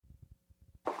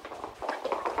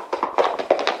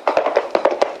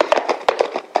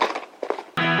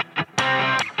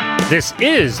This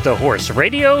is the Horse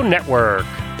Radio Network.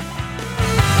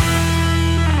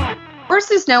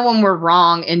 Horses know when we're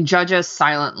wrong and judge us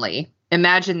silently.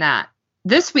 Imagine that.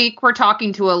 This week, we're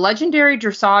talking to a legendary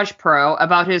dressage pro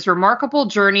about his remarkable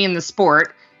journey in the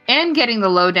sport and getting the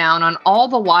lowdown on all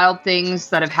the wild things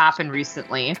that have happened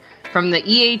recently, from the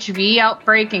EHV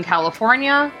outbreak in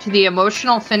California to the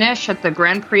emotional finish at the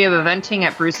Grand Prix of Eventing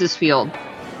at Bruce's Field.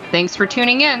 Thanks for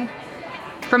tuning in.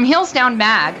 From Heels Down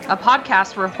Mag, a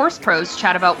podcast where horse pros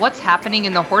chat about what's happening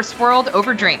in the horse world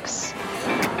over drinks.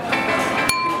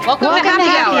 Welcome to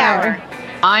Happy Hour.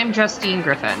 I'm Justine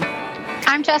Griffin.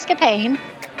 I'm Jessica Payne.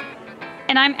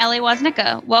 And I'm Ellie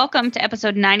Woznicka. Welcome to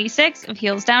episode 96 of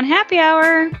Heels Down Happy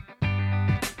Hour.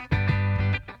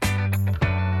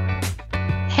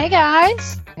 Hey,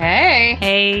 guys.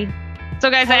 Hey. So,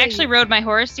 guys, I actually rode my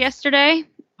horse yesterday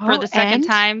for the second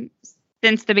time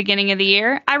since the beginning of the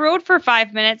year. I rode for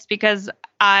 5 minutes because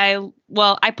I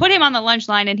put him on the lunge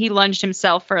line and he lunged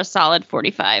himself for a solid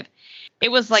 45. It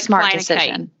was like smart flying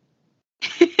decision. a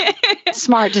kite.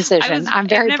 Smart decision. I'm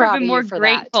very proud of you for that. I've never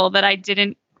been more grateful that I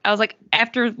didn't. I was like,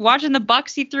 after watching the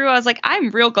bucks he threw, I was like,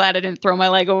 I'm real glad I didn't throw my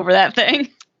leg over that thing.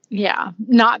 Yeah,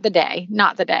 not the day.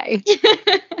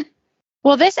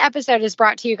 Well, this episode is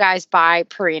brought to you guys by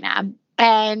Purina.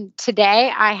 And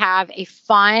today I have a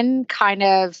fun kind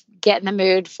of get in the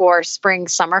mood for spring,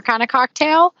 summer kind of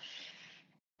cocktail.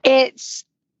 It's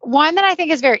one that I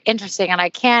think is very interesting. And I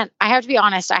have to be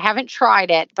honest, I haven't tried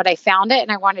it, but I found it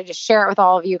and I wanted to share it with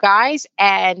all of you guys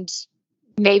and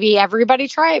maybe everybody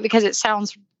try it because it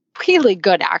sounds really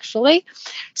good, actually.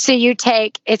 So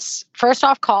it's first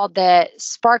off called the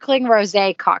Sparkling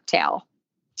Rosé Cocktail.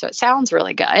 So it sounds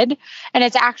really good. And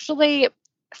it's actually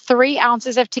 3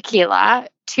 ounces of tequila,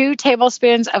 2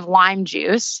 tablespoons of lime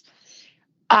juice,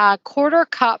 a quarter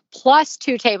cup plus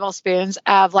 2 tablespoons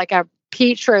of like a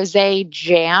peach rosé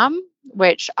jam,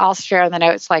 which I'll share in the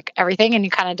notes, like everything, and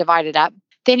you kind of divide it up.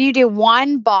 Then you do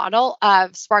 1 bottle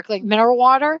of sparkling mineral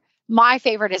water. My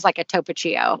favorite is like a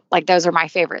Topo-Chico. Like those are my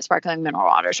favorite sparkling mineral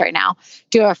waters right now.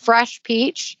 Do a fresh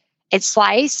peach. It's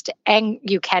sliced and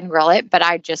you can grill it, but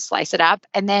I just slice it up.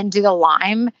 And then do the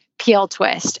lime peel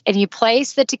twist. And you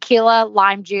place the tequila,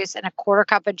 lime juice, and a quarter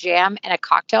cup of jam in a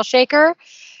cocktail shaker.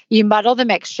 You muddle the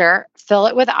mixture, fill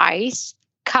it with ice,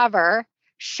 cover,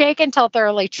 shake until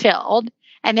thoroughly chilled.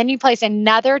 And then you place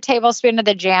another tablespoon of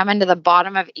the jam into the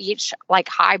bottom of each like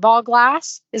highball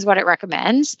glass is what it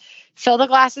recommends. Fill the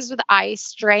glasses with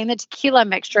ice, drain the tequila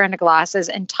mixture into glasses,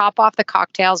 and top off the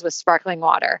cocktails with sparkling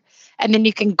water. And then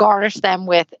you can garnish them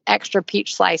with extra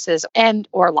peach slices and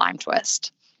or lime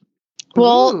twist.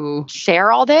 We'll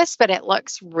share all this, but it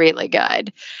looks really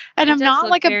good. And I'm not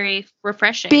like very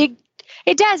refreshing.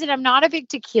 It does. And I'm not a big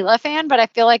tequila fan, but I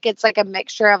feel like it's like a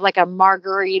mixture of like a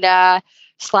margarita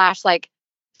 / like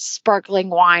sparkling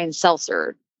wine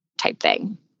seltzer type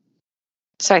thing.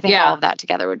 So I think all of that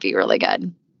together would be really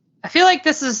good. I feel like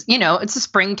this is, it's a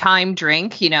springtime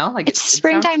drink, like it's a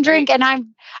springtime drink. And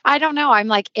I don't know, I'm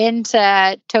like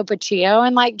into Topo-Chico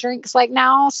and like drinks like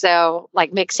now. So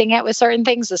like mixing it with certain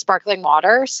things, the sparkling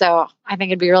water. So I think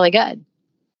it'd be really good.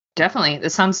 Definitely.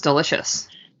 This sounds delicious.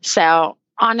 So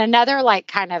on another, like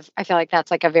kind of, I feel like that's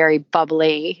like a very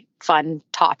bubbly, fun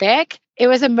topic. It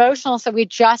was emotional. So we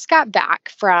just got back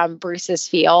from Bruce's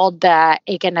Field, the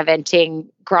Aiken Eventing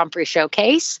Grand Prix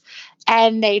Showcase.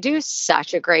 And they do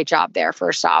such a great job there,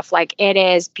 first off. Like, it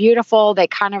is beautiful. They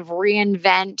kind of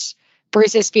reinvent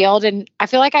Bruce's Field. And I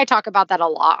feel like I talk about that a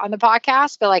lot on the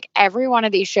podcast, but like every one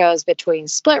of these shows between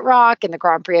Split Rock and the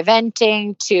Grand Prix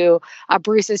Eventing to a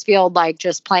Bruce's Field, like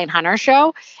just plain hunter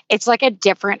show, it's like a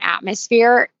different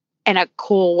atmosphere in a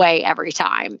cool way every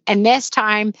time. And this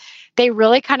time they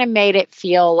really kind of made it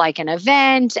feel like an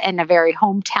event and a very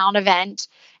hometown event.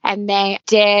 And they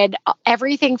did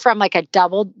everything from like a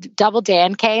double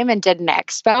Dan came and did an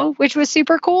expo, which was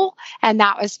super cool. And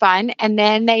that was fun. And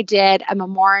then they did a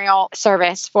memorial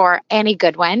service for Annie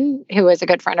Goodwin, who was a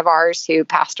good friend of ours who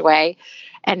passed away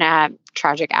in a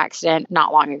tragic accident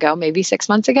not long ago, maybe 6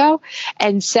 months ago.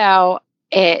 And so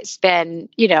it's been,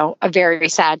 a very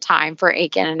sad time for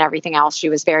Aiken and everything else. She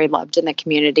was very loved in the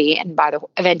community and by the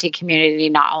eventing community,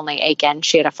 not only Aiken,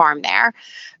 she had a farm there.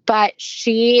 But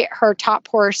her top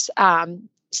horse,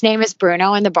 his name is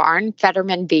Bruno in the barn,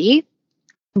 Fetterman B.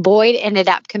 Boyd ended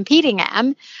up competing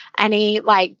him, and he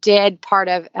did part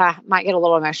of, might get a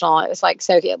little emotional. It was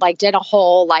so he did a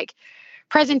whole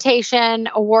presentation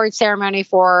award ceremony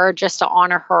for her just to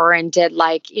honor her, and did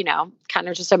kind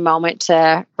of just a moment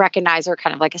to recognize her,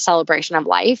 kind of like a celebration of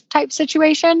life type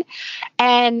situation.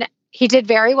 And he did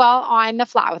very well on the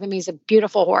flat with him. He's a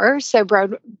beautiful horse. So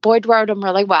Boyd rode him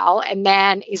really well. And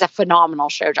then he's a phenomenal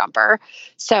show jumper.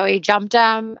 So he jumped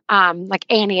him, like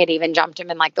Annie had even jumped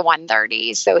him in like the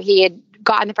 130s. So he had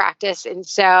gotten the practice. And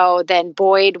so then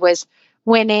Boyd was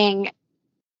winning,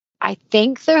 I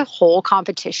think, the whole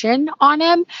competition on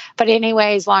him. But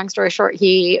anyways, long story short,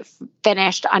 he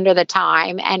finished under the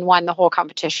time and won the whole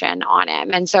competition on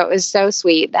him. And so it was so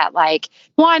sweet that, like,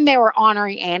 one, they were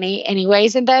honoring Annie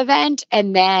anyways in the event.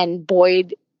 And then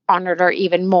Boyd honored her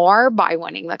even more by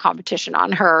winning the competition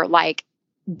on her, like,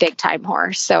 big time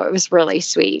horse. So it was really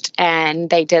sweet. And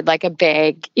they did like a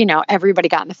big, everybody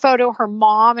got in the photo. Her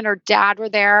mom and her dad were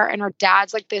there, and her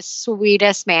dad's like this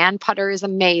sweetest man. Putter is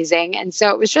amazing. And so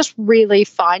it was just really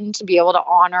fun to be able to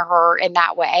honor her in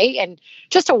that way and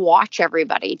just to watch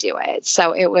everybody do it.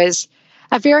 So it was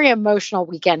a very emotional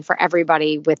weekend for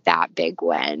everybody with that big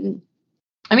win.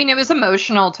 I mean, it was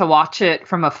emotional to watch it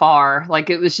from afar. Like,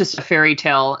 it was just a fairy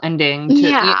tale ending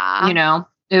to,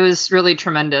 it was really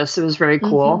tremendous. It was very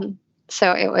cool. Mm-hmm.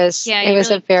 So it was, it was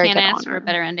really a very can't good ask honor. for a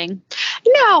better ending.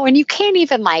 No, and you can't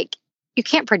even you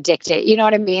can't predict it. You know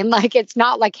what I mean? Like, it's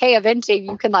not like, hey, eventually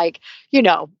you can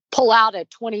pull out a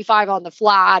 25 on the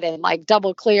flat and like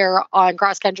double clear on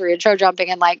cross country and show jumping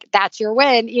and like that's your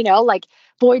win.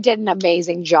 Boyd did an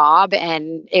amazing job,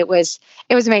 and it was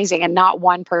amazing. And not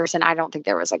one person, I don't think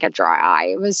there was like a dry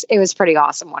eye. It was pretty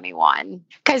awesome when he won,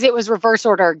 because it was reverse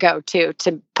order go too,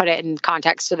 to put it in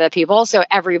context to the people. So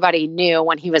everybody knew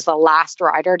when he was the last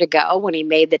rider to go, when he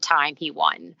made the time, he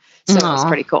won. So it was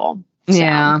pretty cool.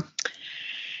 Yeah.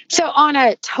 So on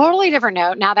a totally different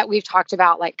note, now that we've talked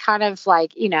about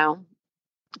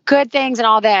good things and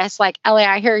all this, like, Ellie,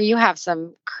 I hear you have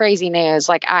some crazy news.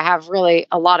 Like, I have really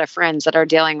a lot of friends that are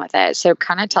dealing with it. So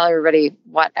kind of tell everybody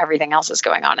what everything else is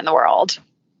going on in the world.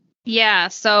 Yeah.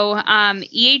 So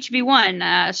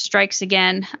EHV1 strikes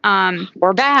again.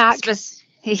 We're back.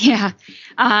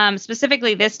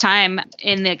 Specifically this time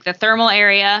in the thermal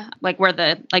area, like where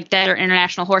the Desert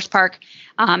International Horse Park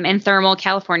in Thermal,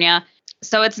 California.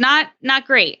 So it's not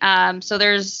great. So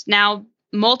there's now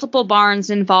multiple barns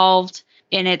involved.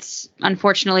 And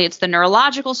unfortunately, it's the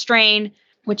neurological strain,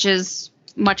 which is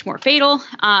much more fatal.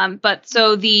 But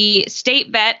so the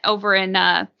state vet over in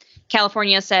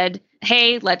California said,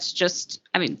 hey, let's just,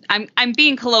 I'm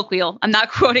being colloquial. I'm not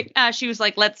quoting. She was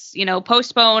like, let's,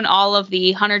 postpone all of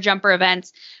the hunter jumper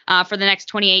events for the next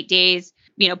 28 days,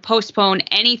 postpone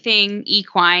anything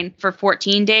equine for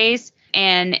 14 days.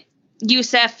 And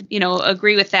USEF,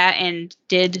 agree with that and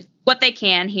did what they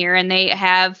can here, and they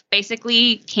have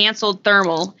basically canceled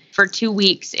Thermal for 2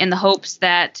 weeks in the hopes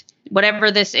that whatever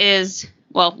it is,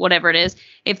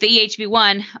 if the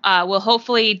EHV1 will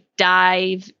hopefully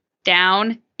dive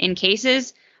down in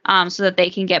cases so that they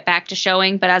can get back to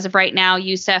showing. But as of right now,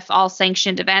 USEF all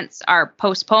sanctioned events are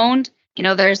postponed.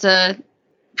 There's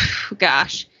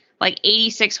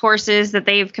 86 horses that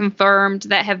they've confirmed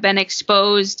that have been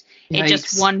exposed in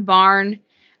just one barn.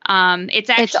 It's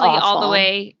actually all the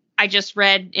way. I just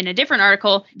read in a different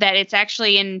article that it's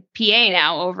actually in PA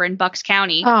now, over in Bucks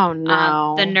County. Oh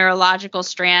no. The neurological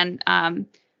strand.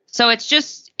 So it's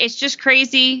just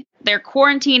crazy. They're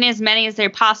quarantining as many as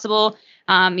they're possible.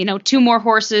 2 more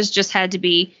horses just had to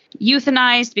be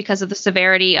euthanized because of the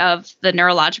severity of the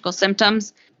neurological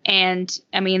symptoms. And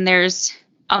there's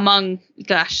among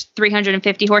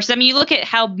 350 horses. You look at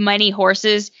how many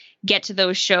horses get to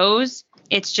those shows.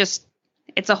 It's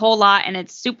a whole lot, and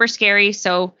it's super scary.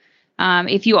 So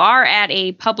if you are at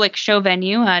a public show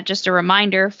venue, just a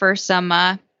reminder for some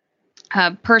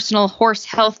personal horse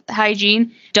health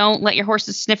hygiene. Don't let your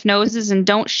horses sniff noses, and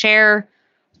don't share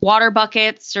water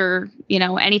buckets or,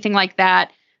 anything like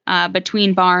that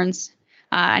between barns.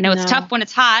 I know it's tough when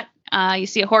it's hot. You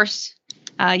see a horse,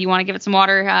 you want to give it some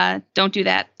water. Don't do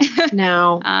that.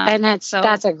 No. And that's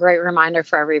a great reminder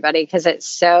for everybody, because it's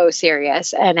so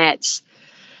serious. And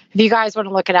if you guys want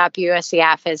to look it up,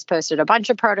 USCF has posted a bunch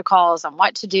of protocols on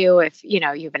what to do if,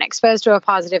 you've been exposed to a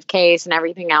positive case and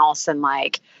everything else. And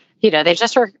they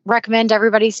just recommend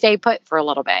everybody stay put for a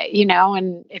little bit,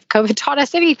 and if COVID taught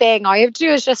us anything, all you have to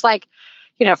do is just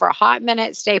for a hot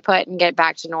minute, stay put and get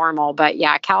back to normal. But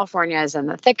yeah, California is in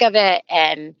the thick of it,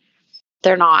 and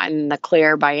they're not in the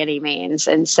clear by any means.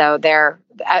 And so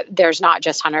there's not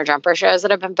just hunter jumper shows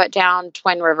that have been put down.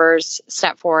 Twin Rivers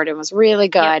stepped forward and was really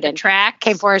good. Yep, and track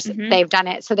came forward. Mm-hmm. They've done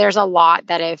it. So there's a lot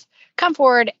that have come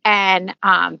forward and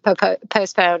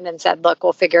postponed and said, look,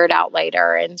 we'll figure it out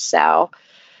later. And so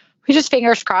we just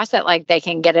fingers crossed that they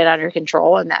can get it under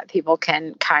control, and that people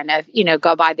can kind of,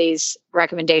 go by these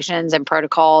recommendations and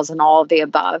protocols and all of the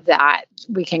above, that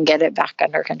we can get it back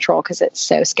under control, because it's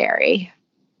so scary.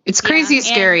 It's crazy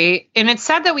scary. And it's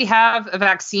sad that we have a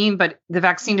vaccine, but the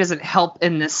vaccine doesn't help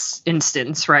in this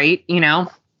instance, right?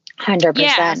 100%.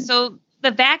 Yeah. So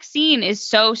the vaccine is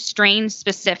so strain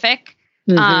specific,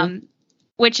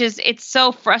 which is, it's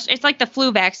so frustrating. It's like the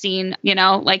flu vaccine,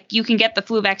 like you can get the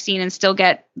flu vaccine and still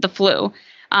get the flu.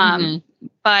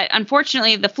 But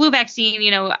unfortunately, the flu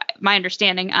vaccine, my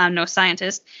understanding, I'm no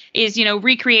scientist, is,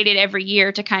 recreated every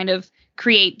year to kind of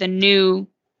create the new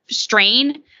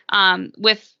strain.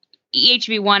 With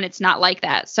EHV1, it's not like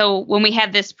that. So when we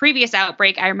had this previous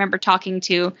outbreak, I remember talking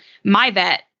to my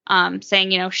vet,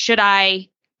 saying, should I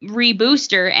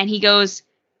rebooster? And he goes,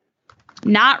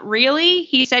 not really.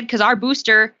 He said, because our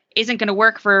booster isn't going to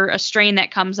work for a strain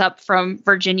that comes up from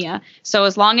Virginia. So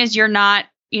as long as you're not,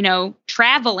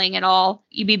 traveling at all,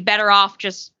 you'd be better off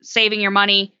just saving your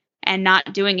money and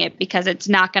not doing it because it's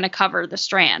not going to cover the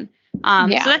strand. So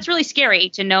that's really scary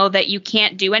to know that you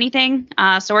can't do anything.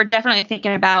 So we're definitely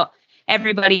thinking about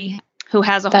everybody who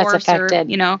has a horse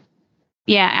affected.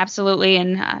 Yeah, absolutely.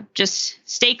 And just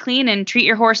stay clean and treat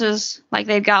your horses like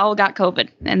they've all got COVID,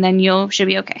 and then should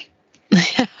be okay.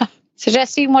 So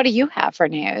Justine, what do you have for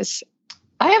news?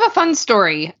 I have a fun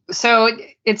story. So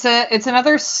it's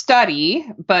another study,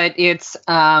 but it's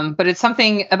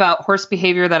something about horse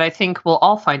behavior that I think we'll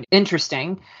all find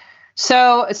interesting.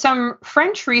 So some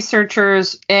French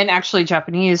researchers and actually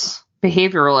Japanese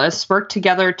behavioralists worked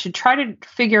together to try to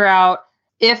figure out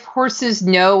if horses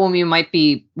know when we might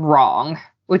be wrong,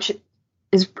 which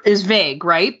is vague,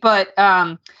 right? But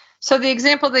so the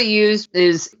example they used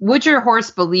is, would your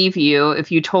horse believe you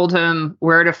if you told him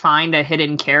where to find a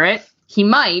hidden carrot? He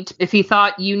might if he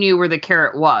thought you knew where the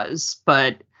carrot was,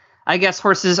 but I guess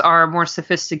horses are more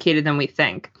sophisticated than we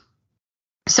think.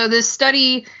 So this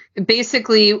study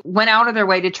basically went out of their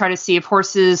way to try to see if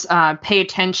horses pay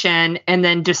attention and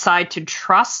then decide to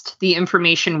trust the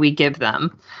information we give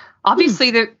them.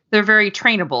 Obviously, they're very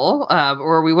trainable,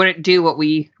 or we wouldn't do what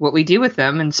we do with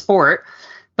them in sport.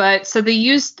 But so they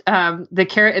used the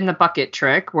carrot in the bucket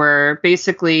trick, where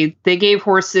basically they gave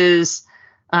horses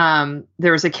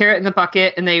there was a carrot in the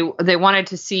bucket, and they wanted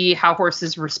to see how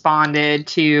horses responded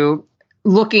to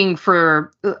looking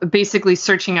for, basically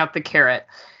searching out the carrot.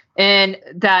 And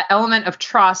that element of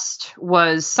trust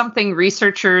was something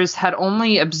researchers had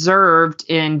only observed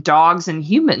in dogs and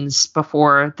humans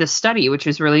before this study, which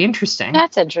is really interesting.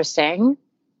 That's interesting.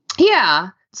 Yeah.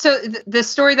 So the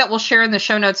story that we'll share in the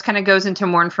show notes kind of goes into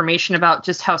more information about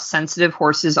just how sensitive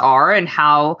horses are and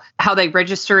how they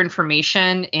register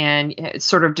information and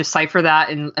sort of decipher that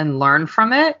and learn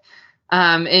from it.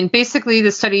 And basically,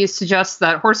 the studies suggest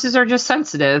that horses are just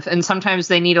sensitive, and sometimes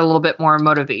they need a little bit more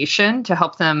motivation to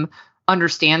help them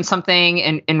understand something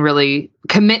and really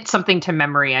commit something to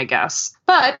memory, I guess.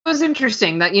 But it was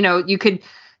interesting that, you could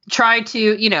try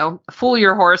to, fool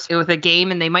your horse with a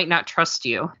game and they might not trust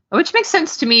you, which makes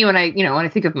sense to me when I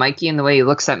think of Mikey and the way he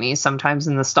looks at me sometimes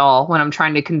in the stall when I'm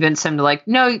trying to convince him to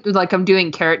I'm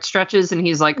doing carrot stretches. And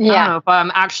he's like, I don't know if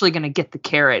I'm actually going to get the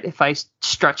carrot if I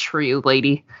stretch for you,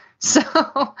 lady. So,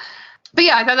 but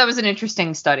yeah, I thought that was an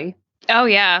interesting study. Oh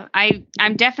yeah.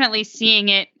 I'm definitely seeing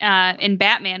it in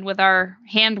Batman with our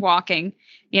hand walking.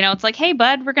 It's like, hey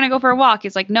bud, we're going to go for a walk.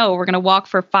 He's like, no, we're going to walk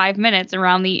for 5 minutes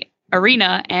around the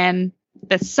arena, and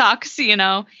that sucks. They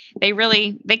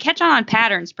catch on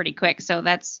patterns pretty quick, so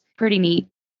that's pretty neat.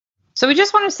 So we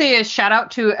just want to say a shout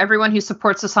out to everyone who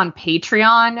supports us on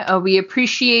Patreon. We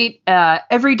appreciate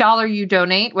every dollar you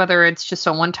donate, whether it's just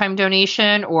a one-time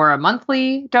donation or a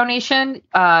monthly donation.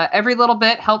 Every little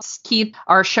bit helps keep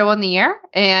our show on the air,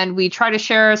 and we try to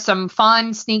share some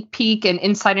fun sneak peek and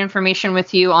inside information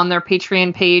with you on their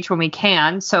Patreon page when we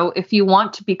can. So if you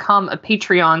want to become a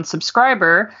Patreon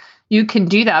subscriber, you can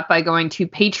do that by going to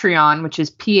Patreon, which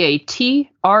is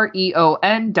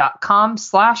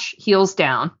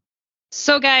patreon.com/heelsdown.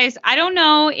 So guys, I don't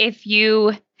know if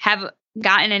you have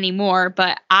gotten any more,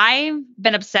 but I've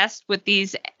been obsessed with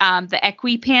these, the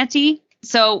EquiPanty.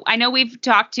 So I know we've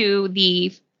talked to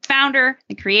the founder,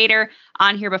 the creator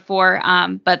on here before,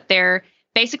 but they're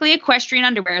basically equestrian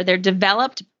underwear. They're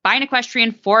developed by an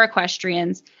equestrian for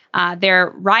equestrians.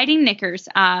 They're riding knickers,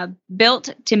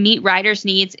 built to meet riders'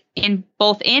 needs in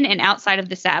both in and outside of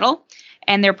the saddle.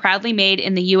 And they're proudly made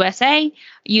in the USA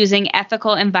using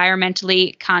ethical,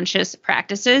 environmentally conscious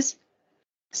practices.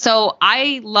 So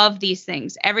I love these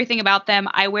things. Everything about them.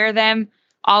 I wear them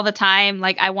all the time.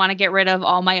 Like, I want to get rid of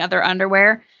all my other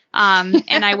underwear.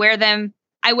 And I wear them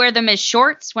as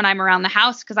shorts when I'm around the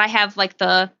house, because I have like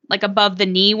above the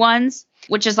knee ones,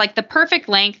 which is like the perfect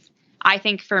length, I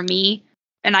think, for me.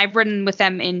 And I've ridden with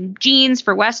them in jeans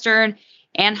for Western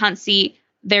and hunt seat.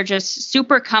 They're just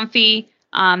super comfy.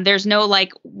 There's no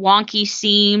like wonky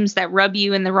seams that rub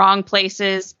you in the wrong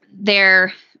places.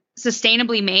 They're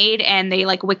sustainably made and they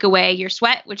like wick away your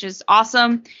sweat, which is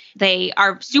awesome. They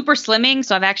are super slimming.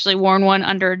 So I've actually worn one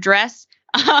under a dress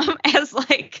as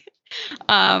like,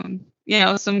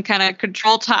 some kind of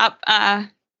control top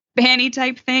panty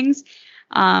type things.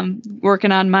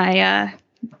 Working on my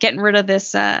getting rid of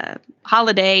this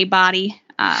holiday body.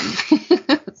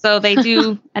 So they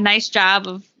do a nice job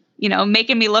of,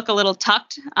 making me look a little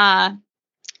tucked.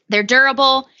 They're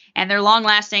durable and they're long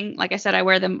lasting. Like I said, I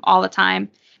wear them all the time.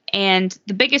 And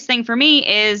the biggest thing for me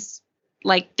is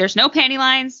like, there's no panty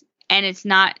lines and it's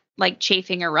not like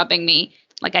chafing or rubbing me.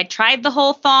 Like I tried the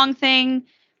whole thong thing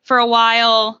for a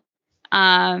while.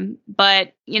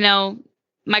 But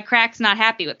my crack's not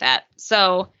happy with that.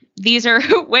 So these are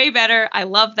way better. I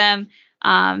love them.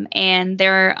 And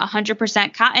they're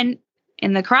 100% cotton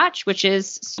in the crotch, which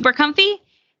is super comfy.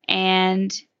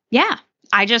 And yeah,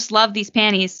 I just love these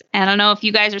panties. And I don't know if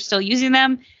you guys are still using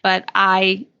them, but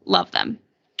I love them.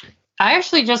 I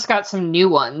actually just got some new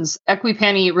ones.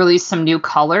 Equipanty released some new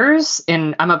colors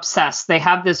and I'm obsessed. They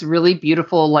have this really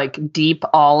beautiful, like deep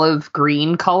olive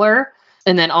green color.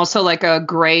 And then also like a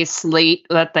gray slate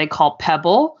that they call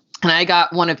Pebble. And I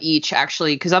got one of each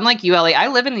actually, because I'm like you, Ellie. I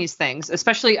live in these things,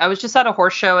 especially I was just at a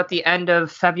horse show at the end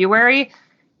of February.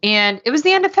 And it was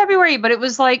the end of February, but it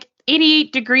was like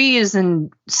 88 degrees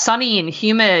and sunny and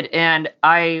humid. And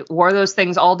I wore those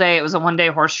things all day. It was a 1-day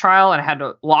horse trial and I had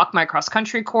to walk my cross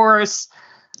country course.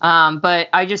 But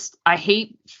I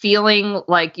hate feeling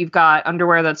like you've got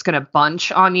underwear that's going to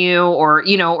bunch on you or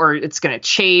it's going to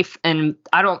chafe. And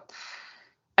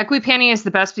Equipanty is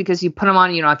the best because you put them on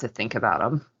and you don't have to think about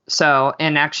them. So,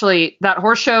 and actually that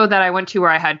horse show that I went to where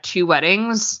I had 2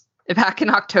 weddings back in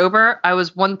October, I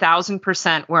was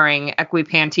 1000% wearing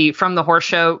Equipanty from the horse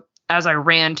show as I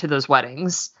ran to those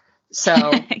weddings. So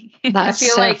that's I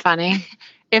feel so like funny.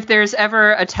 If there's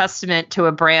ever a testament to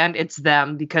a brand, it's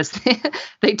them because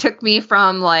they took me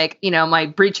from like, my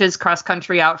breeches cross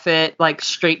country outfit, like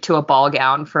straight to a ball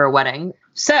gown for a wedding.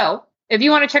 So if you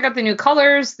want to check out the new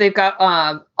colors, they've got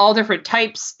all different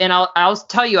types. And I'll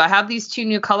tell you, I have these 2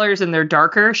 new colors and they're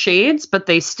darker shades, but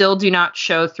they still do not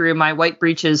show through my white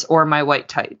breeches or my white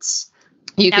tights.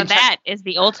 That is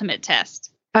the ultimate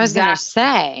test. I was going to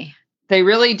say. They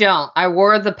really don't. I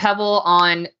wore the Pebble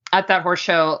on at that horse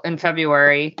show in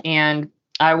February and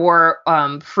I wore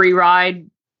free ride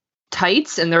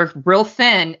tights and they're real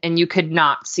thin and you could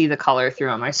not see the color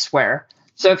through them, I swear.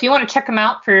 So if you want to check them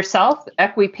out for yourself,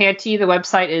 Equipanty, the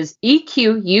website is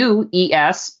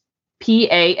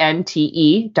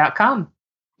EQUESPANTE.com.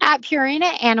 At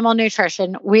Purina Animal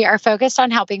Nutrition, we are focused on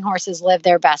helping horses live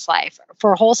their best life.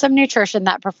 For wholesome nutrition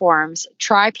that performs,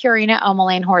 try Purina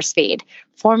Omaline Horse Feed.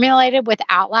 Formulated with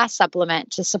Outlast supplement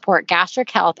to support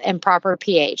gastric health and proper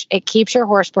pH, it keeps your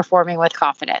horse performing with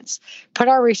confidence. Put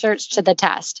our research to the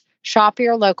test. Shop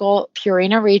your local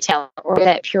Purina retailer or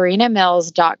at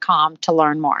purinamills.com to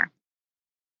learn more.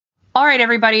 All right,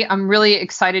 everybody. I'm really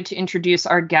excited to introduce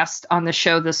our guest on the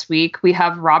show this week. We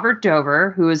have Robert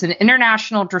Dover, who is an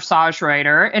international dressage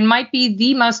rider and might be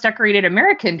the most decorated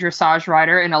American dressage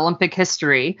rider in Olympic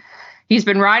history. He's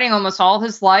been riding almost all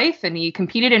his life, and he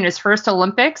competed in his first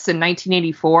Olympics in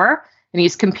 1984. And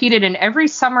he's competed in every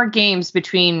summer games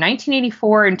between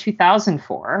 1984 and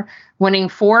 2004, winning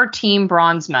 4 team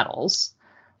bronze medals.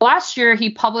 Last year, he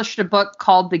published a book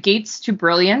called The Gates to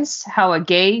Brilliance, How a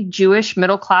Gay Jewish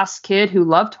Middle-Class Kid Who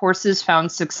Loved Horses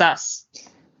Found Success.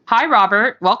 Hi,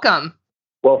 Robert. Welcome.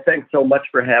 Well, thanks so much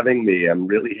for having me. I'm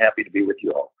really happy to be with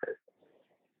you all.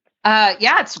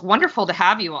 Yeah, it's wonderful to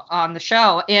have you on the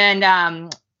show.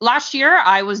 And last year,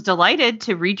 I was delighted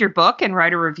to read your book and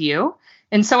write a review.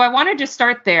 And so I wanted to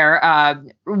start there.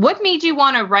 What made you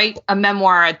want to write a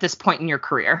memoir at this point in your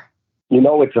career?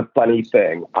 It's a funny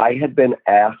thing. I had been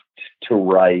asked to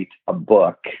write a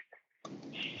book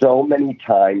so many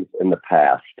times in the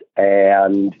past.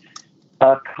 And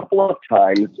a couple of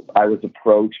times I was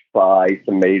approached by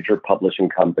some major publishing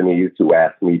companies who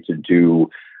asked me to do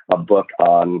a book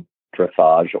on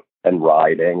dressage and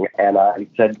riding. And I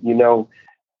said,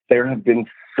 there have been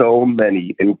so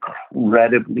many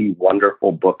incredibly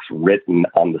wonderful books written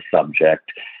on the subject.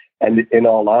 And in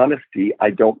all honesty,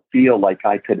 I don't feel like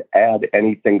I could add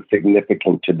anything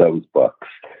significant to those books.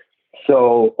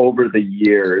 So over the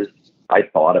years, I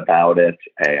thought about it,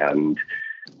 and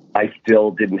I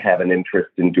still didn't have an interest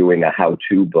in doing a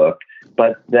how-to book.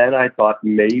 But then I thought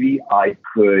maybe I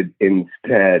could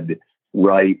instead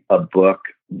write a book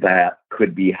that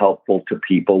could be helpful to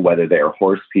people, whether they're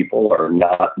horse people or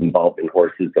not involved in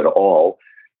horses at all,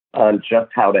 on just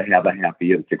how to have a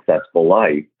happy and successful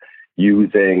life.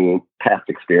 using past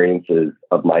experiences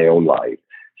of my own life.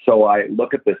 So I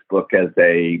look at this book as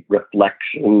a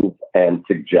reflections and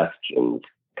suggestions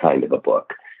kind of a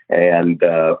book. And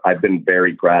I've been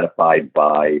very gratified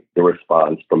by the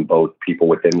response from both people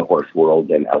within the horse world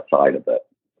and outside of it.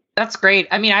 That's great.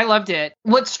 I mean, I loved it.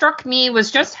 What struck me was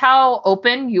just how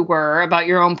open you were about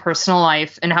your own personal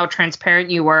life and how transparent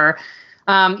you were,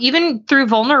 even through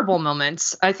vulnerable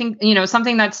moments. I think,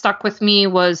 something that stuck with me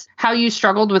was how you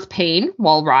struggled with pain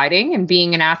while riding and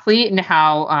being an athlete, and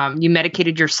how you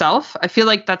medicated yourself. I feel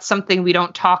like that's something we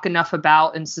don't talk enough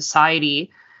about in society.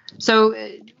 So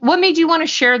what made you want to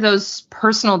share those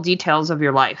personal details of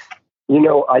your life?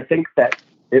 I think that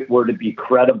it were to be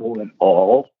credible at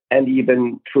all, and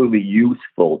even truly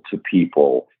useful to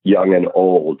people, young and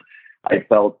old, I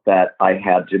felt that I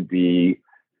had to be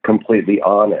completely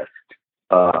honest.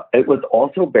 It was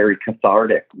also very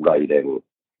cathartic writing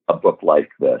a book like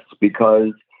this,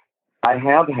 because I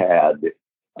have had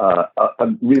a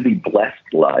really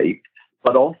blessed life,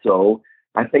 but also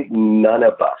I think none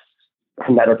of us, as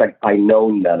a matter of fact, I know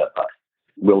none of us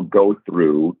will go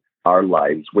through our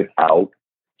lives without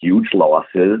huge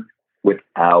losses,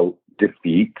 without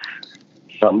defeats,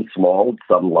 some small,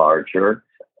 some larger,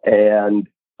 and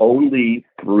only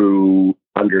through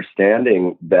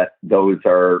understanding that those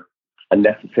are a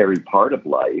necessary part of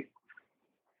life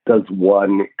does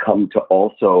one come to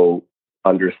also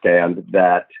understand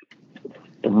that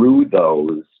through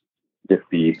those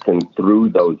defeats and through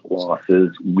those losses,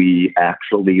 we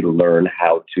actually learn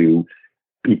how to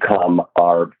become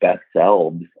our best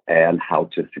selves and how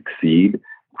to succeed,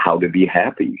 how to be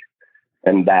happy.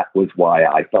 And that was why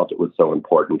I felt it was so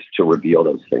important to reveal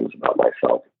those things about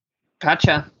myself.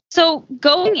 Gotcha. So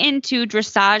going into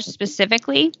dressage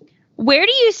specifically, where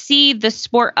do you see the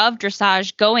sport of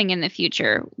dressage going in the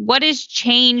future? What has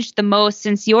changed the most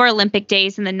since your Olympic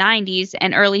days in the 90s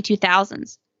and early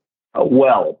 2000s?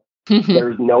 Well,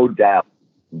 there's no doubt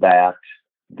that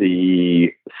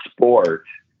the sport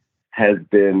has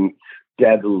been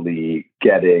steadily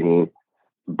getting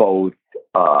both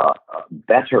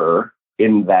better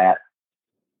in that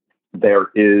there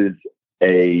is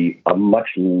a much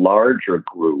larger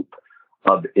group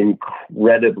of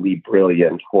incredibly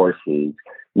brilliant horses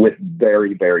with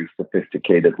very, very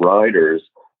sophisticated riders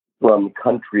from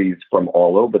countries from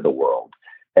all over the world.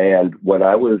 And when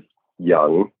I was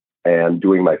young and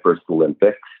doing my first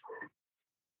Olympics,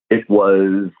 it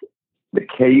was the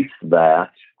case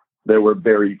that there were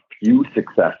very few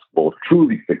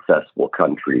truly successful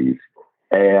countries,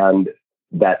 and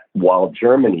that while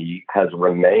Germany has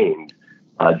remained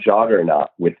a juggernaut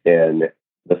within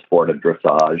the sport of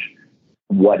dressage,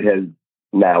 what has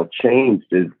now changed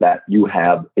is that you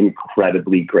have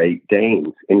incredibly great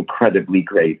Danes, incredibly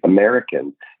great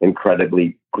Americans,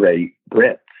 incredibly great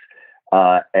Brits,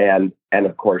 and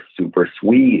of course, super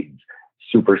Swedes,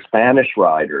 super Spanish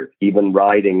riders, even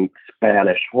riding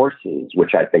Spanish horses,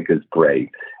 which I think is great,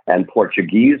 and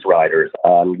Portuguese riders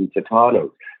on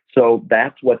Lusitanos. So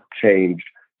that's what's changed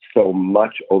so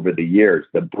much over the years.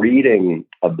 The breeding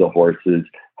of the horses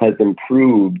has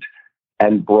improved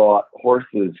and brought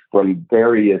horses from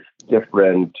various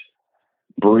different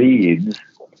breeds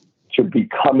to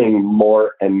becoming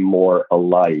more and more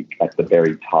alike at the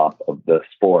very top of the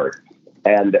sport.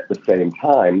 And at the same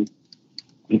time,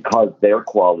 because their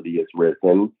quality has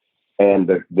risen and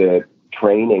the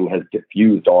training has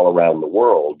diffused all around the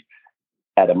world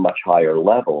at a much higher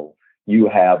level, you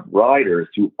have riders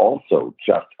who also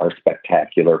just are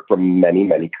spectacular from many,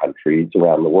 many countries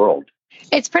around the world.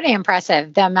 It's pretty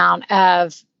impressive, the amount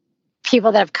of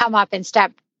people that have come up and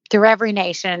stepped through every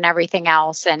nation and everything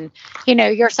else. And,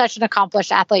 you're such an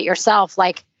accomplished athlete yourself.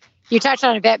 Like, you touched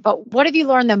on it a bit, but what have you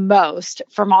learned the most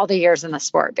from all the years in the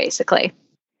sport, basically?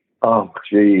 Oh,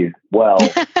 geez. Well,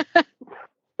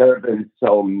 there have been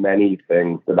so many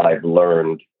things that I've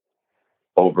learned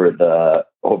over the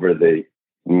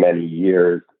many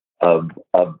years of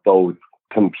both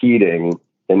competing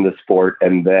in the sport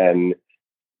and then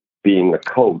being a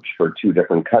coach for two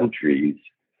different countries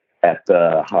at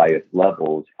the highest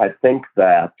levels. I think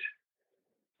that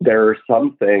there are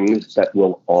some things that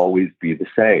will always be the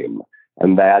same,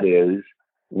 and that is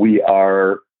we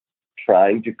are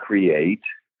trying to create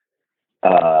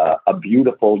a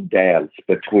beautiful dance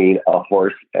between a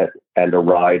horse and a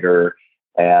rider,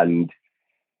 and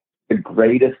the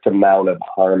greatest amount of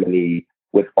harmony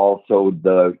with also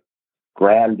the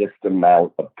grandest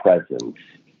amount of presence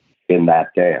in that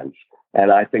dance.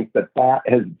 And I think that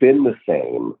has been the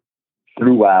same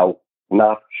throughout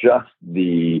not just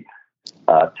the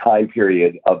time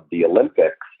period of the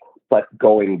Olympics, but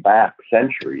going back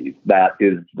centuries. That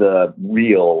is the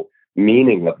real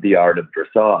meaning of the art of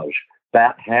dressage.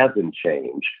 That hasn't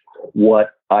changed.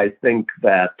 What I think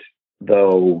that,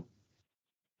 though,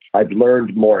 I've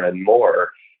learned more and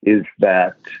more is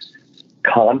that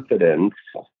confidence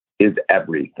is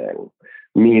everything,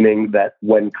 meaning that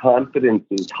when confidence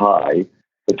is high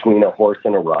between a horse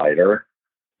and a rider,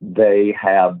 they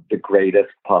have the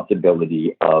greatest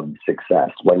possibility of success.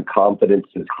 When confidence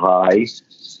is high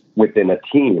within a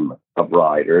team of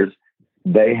riders,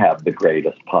 they have the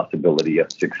greatest possibility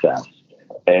of success.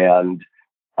 And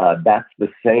that's the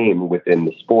same within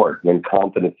the sport. When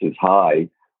confidence is high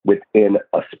within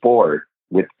a sport,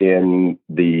 within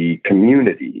the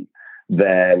community,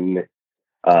 then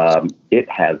it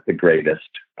has the greatest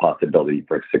possibility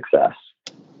for success.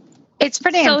 It's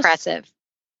pretty impressive.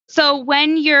 So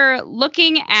when you're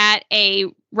looking at a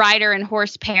rider and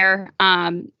horse pair,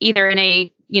 either in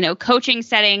a coaching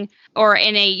setting or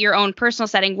in your own personal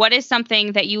setting, what is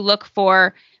something that you look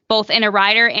for both in a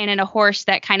rider and in a horse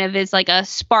that kind of is like a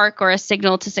spark or a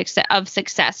signal to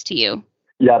success to you?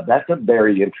 Yeah, that's a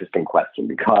very interesting question,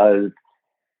 because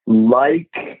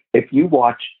like if you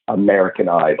watch American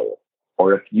Idol,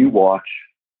 or if you watch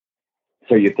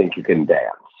So You Think You Can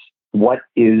Dance, what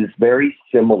is very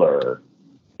similar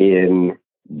in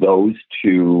those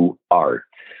two arts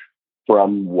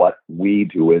from what we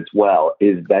do as well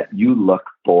is that you look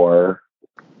for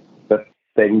the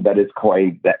thing that is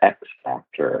coined the X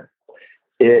factor.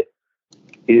 It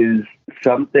is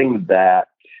something that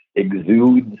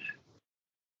exudes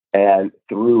and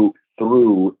through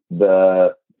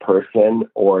the person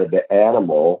or the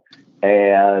animal,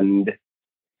 and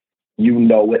you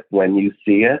know it when you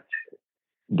see it.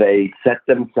 They set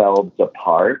themselves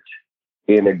apart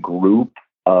in a group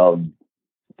of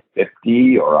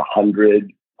 50 or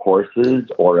 100 horses,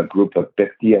 or a group of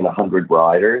 50 and 100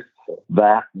 riders.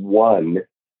 That one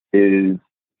is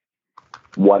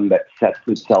one that sets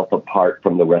itself apart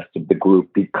from the rest of the group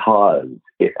because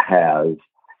it has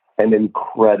an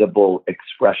incredible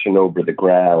expression over the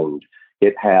ground.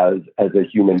 It has, as a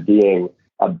human being,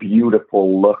 a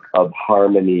beautiful look of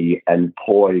harmony and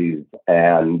poise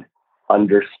and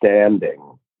understanding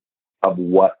of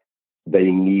what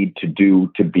they need to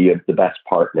do to be the best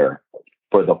partner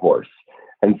for the horse.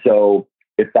 And so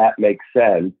if that makes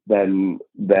sense, then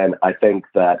I think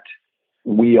that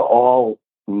we all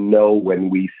know when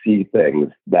we see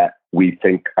things that we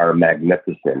think are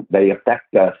magnificent. They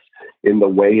affect us in the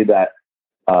way that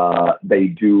they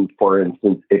do, for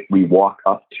instance, if we walk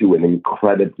up to an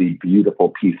incredibly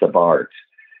beautiful piece of art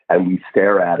and we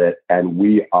stare at it and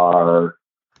we are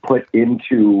put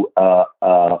into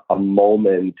a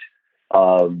moment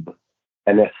of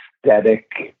an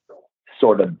aesthetic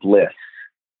sort of bliss.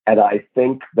 And I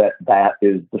think that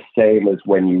is the same as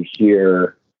when you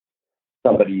hear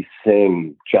somebody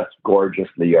sing just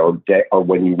gorgeously, or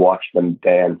when you watch them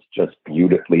dance just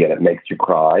beautifully and it makes you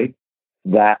cry.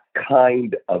 That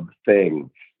kind of thing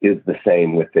is the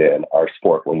same within our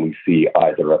sport when we see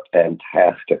either a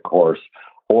fantastic horse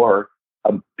or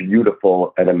a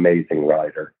beautiful and amazing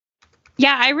rider.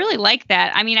 Yeah, I really like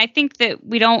that. I mean, I think that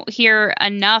we don't hear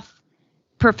enough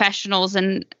professionals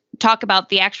and talk about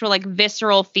the actual like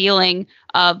visceral feeling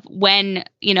of when,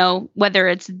 whether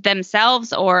it's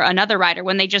themselves or another rider,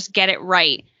 when they just get it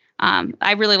right.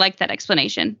 I really like that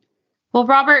explanation. Well,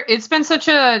 Robert, it's been such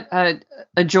a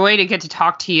joy to get to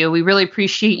talk to you. We really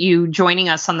appreciate you joining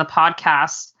us on the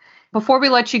podcast. Before we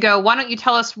let you go, why don't you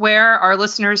tell us where our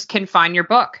listeners can find your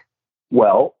book?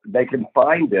 Well, they can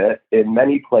find it in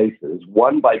many places.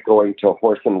 One, by going to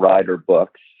Horse and Rider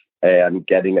Books and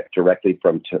getting it directly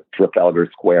from Trafalgar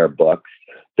Square Books.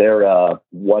 They're a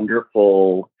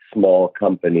wonderful small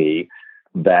company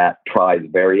that tries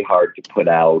very hard to put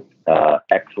out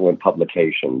excellent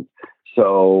publications.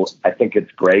 So I think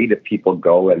it's great if people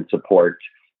go and support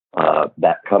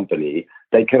that company.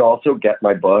 They can also get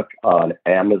my book on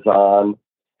Amazon,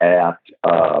 at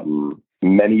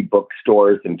many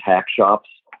bookstores and tack shops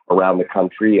around the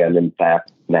country, and in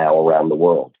fact now around the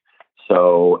world.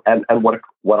 So, and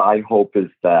what I hope is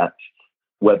that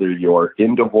whether you're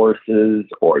into horses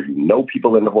or you know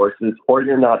people into horses or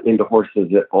you're not into horses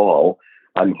at all,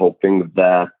 I'm hoping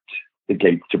that The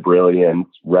Gates to Brilliance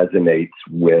resonates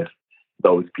with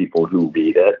those people who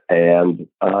read it, and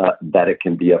that it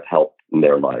can be of help in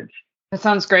their lives. That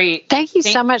sounds great. Thank you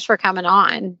so much for coming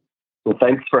on. Well,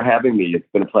 thanks for having me. It's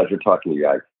been a pleasure talking to you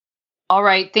guys. All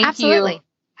right. Thank Absolutely. you.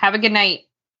 Have a good night.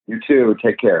 You too.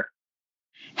 Take care.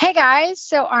 Hey guys,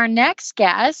 so our next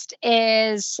guest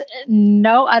is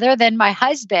no other than my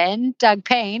husband, Doug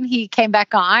Payne. He came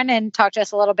back on and talked to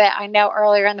us a little bit. I know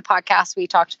earlier in the podcast we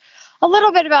talked a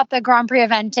little bit about the Grand Prix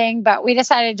eventing, but we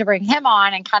decided to bring him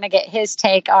on and kind of get his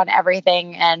take on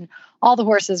everything and all the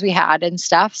horses we had and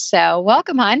stuff. So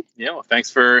welcome, hon. Yeah, well, thanks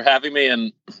for having me.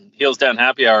 And Heels Down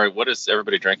Happy Hour, what is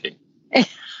everybody drinking?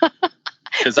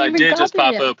 Because I did just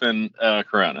pop open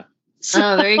Corona.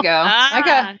 Oh, there you go. I've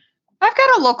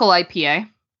got a local IPA.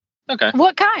 Okay.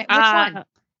 What kind? Which one?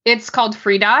 It's called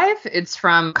Free Dive. It's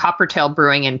from Coppertail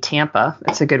Brewing in Tampa.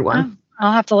 It's a good one.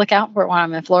 I'll have to look out for it when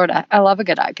I'm in Florida. I love a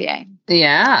good IPA.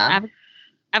 Yeah.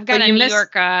 I've got a New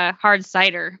York hard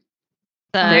cider.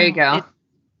 There you go.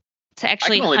 It's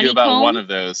actually I can only do about one of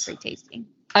those. Great tasting.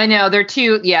 I know. They're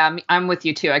two. Yeah, I'm with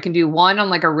you too. I can do one on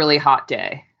like a really hot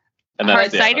day. And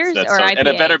hard ciders or IPAs? And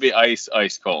it better be ice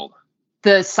cold.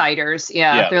 The ciders.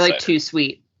 Yeah they're like too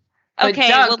sweet. Okay,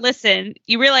 well, listen,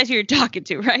 you realize who you're talking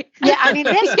to, right? Yeah, I mean,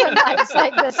 this one is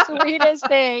like the sweetest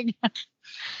thing.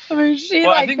 I mean,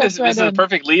 I think this is a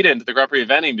perfect lead into the Grand Prix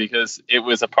eventing because it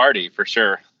was a party for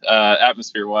sure.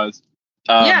 Atmosphere was.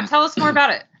 Tell us more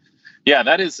about it. Yeah,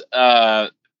 that is,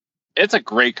 it's a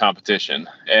great competition,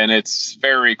 and it's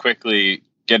very quickly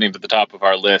getting to the top of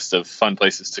our list of fun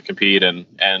places to compete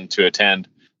and to attend.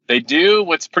 They do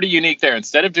what's pretty unique there.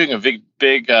 Instead of doing a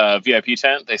big VIP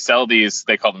tent, they sell these,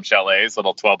 they call them chalets,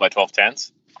 little 12 by 12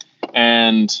 tents.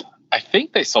 And I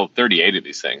think they sold 38 of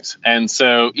these things. And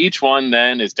so each one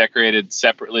then is decorated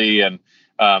separately. And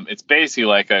it's basically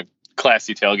like a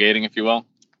classy tailgating, if you will.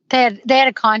 They had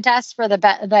a contest for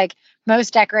the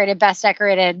most decorated, best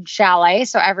decorated chalet.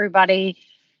 So everybody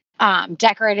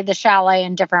decorated the chalet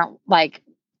in different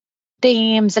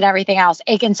themes and everything else.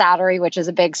 Aiken Saddlery, which is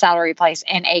a big saddlery place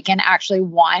in Aiken, actually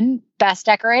won best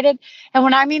decorated. And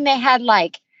when I mean they had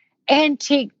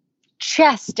antique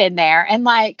chest in there and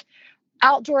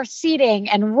outdoor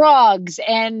seating and rugs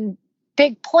and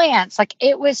big plants,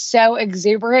 it was so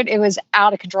exuberant. It was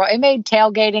out of control. It made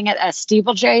tailgating at a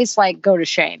steeplechase go to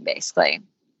shame, basically.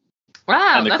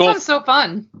 Wow, that sounds so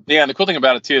fun. Yeah, and the cool thing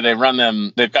about it too,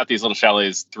 they've got these little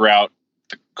chalets throughout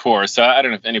the course. So I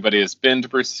don't know if anybody has been to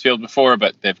Bruce's Field before,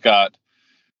 but they've got,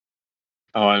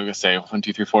 I'm going to say 1,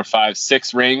 2, 3, 4, 5,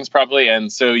 6 rings probably.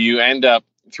 And so you end up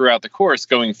throughout the course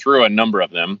going through a number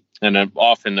of them and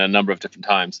often a number of different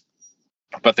times.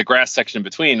 But the grass section in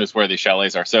between is where these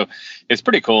chalets are. So it's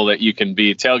pretty cool that you can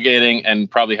be tailgating and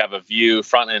probably have a view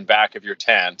front and back of your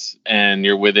tent and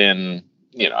you're within,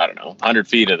 100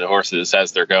 feet of the horses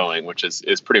as they're going, which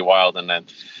is pretty wild. And then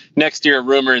next year,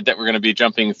 rumored that we're going to be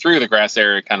jumping through the grass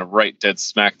area, kind of right dead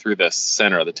smack through the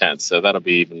center of the tent. So that'll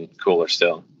be even cooler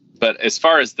still. But as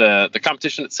far as the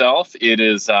competition itself, it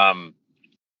is, I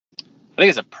think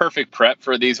it's a perfect prep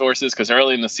for these horses because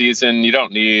early in the season, you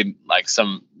don't need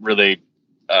some really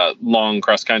long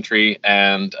cross country.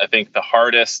 And I think the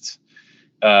hardest,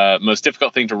 most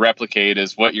difficult thing to replicate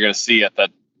is what you're going to see at the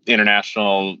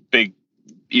international big,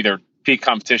 either peak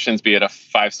competitions, be it a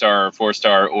 5-star or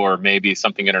 4-star, or maybe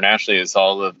something internationally, is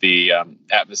all of the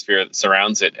atmosphere that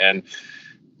surrounds it. And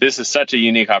this is such a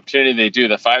unique opportunity. They do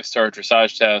the 5-star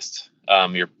dressage test.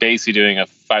 You're basically doing a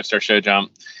 5-star show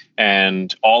jump,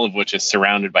 and all of which is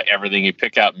surrounded by everything. You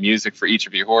pick out music for each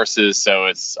of your horses. So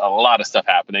it's a lot of stuff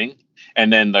happening.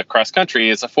 And then the cross country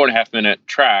is a 4.5-minute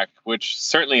track, which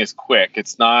certainly is quick.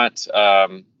 It's not,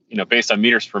 based on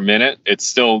meters per minute. It's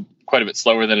still quite a bit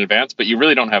slower than advanced, but you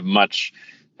really don't have much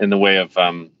in the way of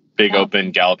big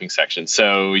open galloping sections.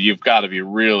 So you've got to be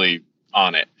really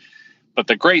on it. But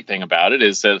the great thing about it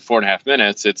is that 4.5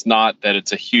 minutes, it's not that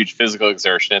it's a huge physical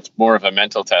exertion. It's more of a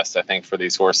mental test, I think, for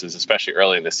these horses, especially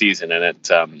early in the season. And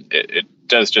it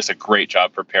does just a great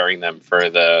job preparing them for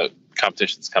the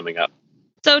competitions coming up.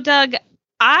 So, Doug,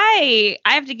 I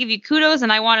have to give you kudos,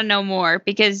 and I want to know more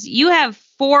because you have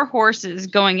 4 horses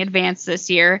going advanced this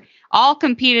year, all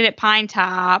competed at Pine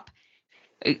Top.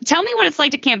 Tell me what it's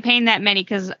like to campaign that many,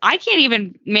 because I can't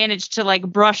even manage to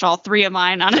brush all 3 of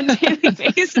mine on a daily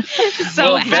basis.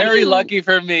 So well, very lucky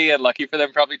for me and lucky for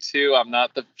them probably too. I'm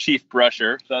not the chief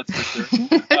brusher, that's for sure.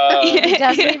 He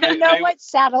doesn't even know what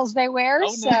saddles they wear.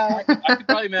 So I could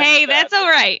probably manage hey, that, that's all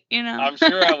right. I'm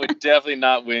sure I would definitely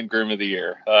not win Groom of the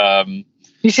Year.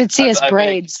 You should see his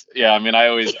braids. I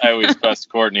always bust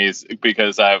Courtney's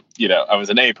because I was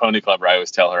an A pony clubber. I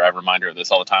always tell her, I remind her of this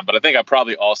all the time. But I think I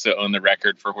probably also own the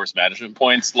record for horse management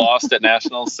points lost at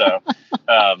nationals. So,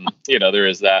 there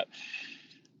is that.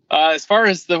 As far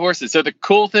as the horses, so the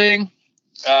cool thing,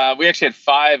 we actually had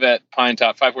 5 at Pine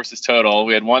Top, 5 horses total.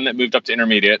 We had 1 that moved up to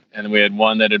intermediate, and then we had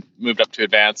 1 that had moved up to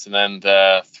advanced, and then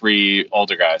the 3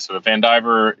 older guys. So Van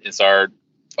Diver is our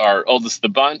oldest of the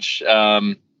bunch.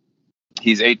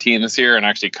 He's 18 this year and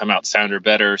actually come out sounder,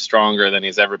 better, stronger than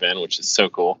he's ever been, which is so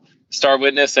cool. Star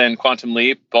Witness and Quantum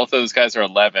Leap, both those guys are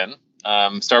 11.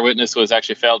 Star Witness was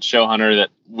actually a failed show hunter that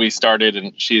we started,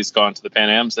 and she's gone to the Pan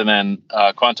Ams. And then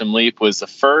Quantum Leap was the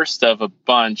first of a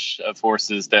bunch of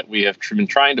horses that we have been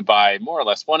trying to buy more or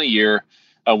less one a year,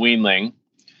 a weanling.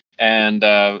 And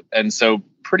so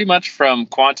pretty much from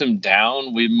Quantum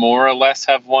down, we more or less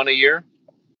have one a year.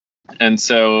 And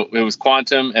so it was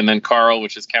Quantum, and then Carl,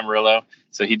 which is Camarillo.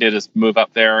 So he did his move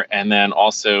up there. And then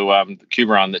also the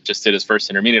Quiberon that just did his first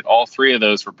intermediate. All three of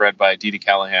those were bred by Didi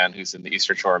Callahan, who's in the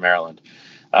Eastern Shore of Maryland.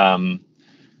 The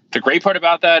great part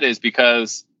about that is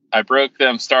because I broke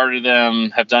them, started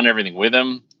them, have done everything with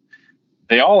them.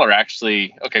 They all are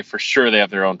actually, okay, for sure they have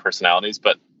their own personalities,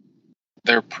 but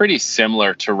they're pretty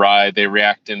similar to ride. They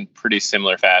react in pretty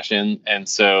similar fashion. And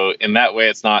so in that way,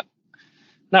 it's not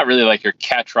really like you're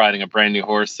catch riding a brand new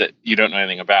horse that you don't know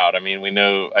anything about. I mean,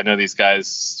 I know these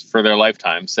guys for their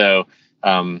lifetime. So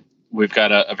we've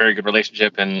got a very good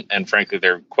relationship, and frankly,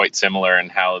 they're quite similar in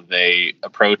how they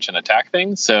approach and attack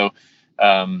things. So,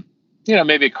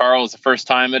 maybe Carl is the first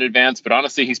time at Advance, but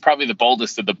honestly, he's probably the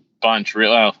boldest of the bunch.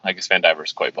 Well, I guess Van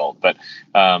Diver's quite bold, but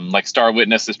like Star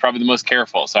Witness is probably the most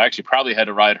careful. So I actually probably had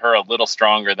to ride her a little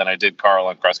stronger than I did Carl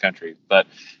on cross country. But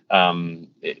in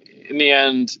the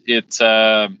end,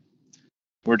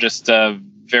 we're just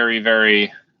very,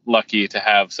 very lucky to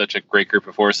have such a great group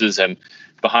of horses, and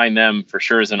behind them for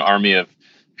sure is an army of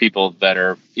people that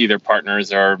are either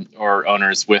partners or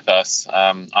owners with us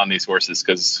on these horses,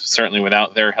 because certainly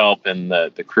without their help and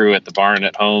the crew at the barn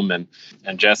at home and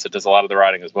Jess that does a lot of the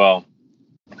riding as well,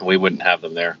 we wouldn't have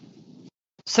them there.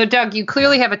 So Doug, you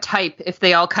clearly have a type if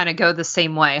they all kind of go the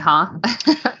same way, huh?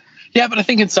 Yeah, but I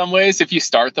think in some ways, if you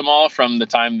start them all from the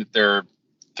time that they're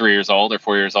 3 years old or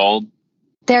 4 years old,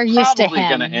 they're used to him. Probably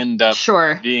going to end up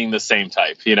being the same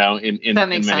type, in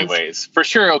many ways. For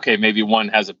sure, okay, maybe one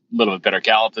has a little bit better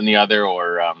gallop than the other,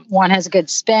 or one has a good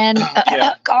spin.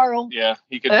 Carl. Yeah,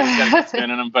 he's got a good spin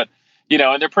in him, but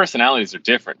and their personalities are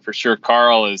different. For sure,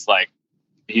 Carl is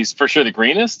he's for sure the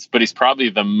greenest, but he's probably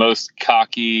the most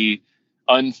cocky,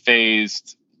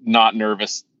 unfazed, not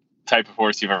nervous type of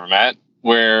horse you've ever met.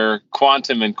 Where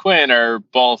Quantum and Quinn are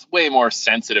both way more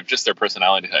sensitive, just their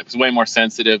personality types, way more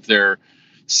sensitive. They're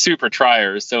super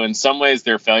triers. So in some ways,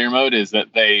 their failure mode is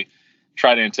that they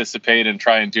try to anticipate and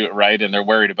try and do it right, and they're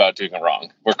worried about doing it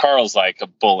wrong. Where Carl's like a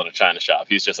bull in a china shop.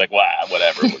 He's just like, wow,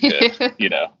 whatever, we're good.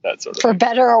 That sort of For thing.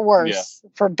 better or worse. Yeah.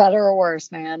 For better or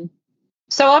worse, man.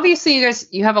 So obviously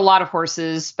you have a lot of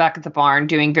horses back at the barn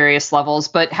doing various levels,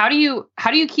 but how do you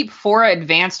keep 4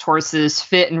 advanced horses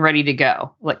fit and ready to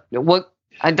go? Like what?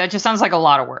 That just sounds like a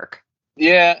lot of work.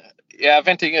 Yeah,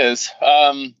 eventing is.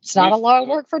 It's not a lot of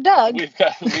work for Doug. We've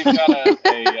got a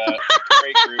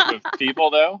great group of people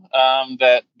though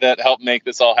that help make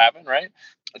this all happen. Right.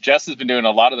 Jess has been doing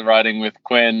a lot of the riding with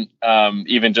Quinn,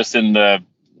 even just in the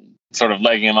sort of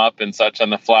legging him up and such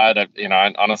on the flat.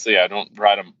 Honestly, I don't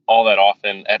ride him all that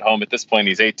often at home. At this point,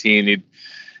 he's 18.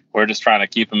 We're just trying to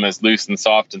keep him as loose and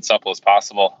soft and supple as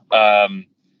possible.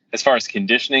 As far as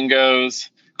conditioning goes,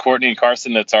 Courtney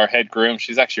Carson, that's our head groom,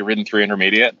 she's actually ridden 3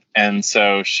 intermediate. And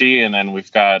so and then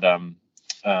we've got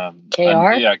KR?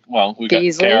 We got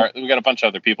KR. We got a bunch of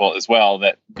other people as well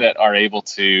that are able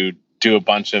to do a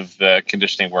bunch of the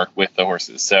conditioning work with the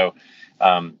horses. So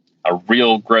a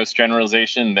real gross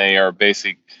generalization, they are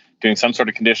basically doing some sort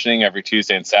of conditioning every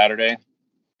Tuesday and Saturday.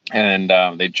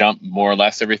 And they jump more or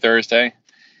less every Thursday.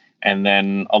 And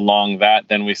then along that,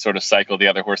 then we sort of cycle the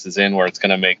other horses in where it's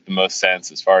going to make the most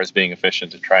sense as far as being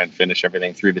efficient to try and finish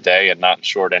everything through the day and not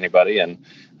short anybody and,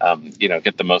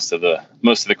 get the most of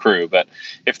the crew. But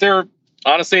if they're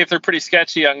pretty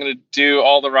sketchy, I'm going to do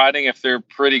all the riding. If they're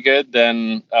pretty good,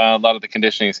 then a lot of the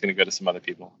conditioning is going to go to some other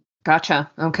people.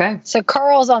 Gotcha. Okay. So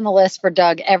Carl's on the list for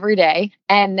Doug every day,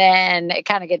 and then it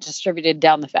kind of gets distributed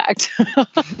down the fact.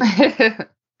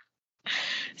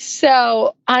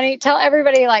 So, honey, tell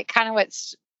everybody kind of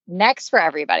what's next for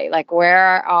everybody.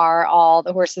 Where are all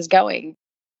the horses going?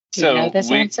 Do you know this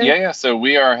answer? Yeah. So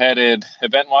we are headed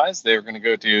event-wise. They're going to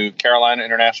go to Carolina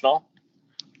International.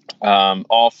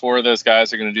 All 4 of those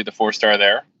guys are going to do the 4-star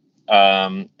there.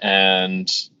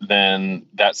 And then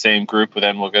that same group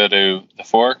then will go to the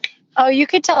Fork. Oh, you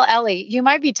could tell Ellie, you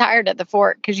might be tired at the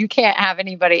Fork because you can't have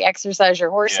anybody exercise your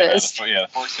horses. Yeah, the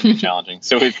Fork's going to be challenging.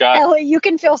 So we've got... Ellie, you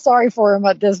can feel sorry for him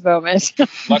at this moment.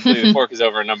 Luckily, the Fork is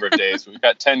over a number of days. We've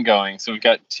got 10 going. So we've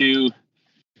got two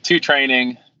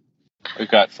training. We've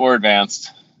got 4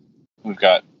 advanced. We've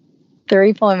got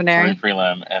 3 preliminary. 3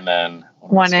 prelim, and then...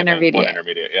 1 intermediate. 1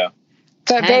 intermediate, yeah.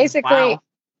 But basically... Wow.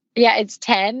 Yeah, it's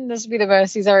 10. This would be the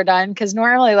most he's ever done. Because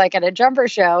normally, at a jumper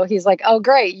show, he's like, oh,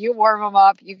 great. You warm him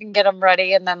up. You can get him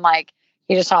ready. And then,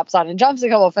 he just hops on and jumps a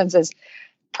couple of fences.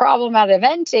 problem at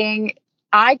eventing,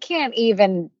 I can't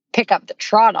even pick up the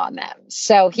trot on them.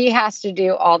 So he has to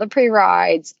do all the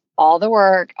pre-rides, all the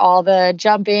work, all the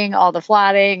jumping, all the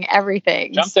flatting,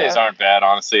 everything. Jump days aren't bad,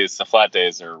 honestly. It's the flat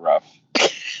days are rough.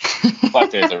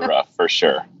 Flat days are rough for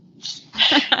sure.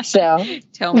 So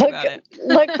tell me about it.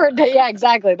 Look for yeah,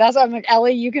 exactly. That's why I'm like,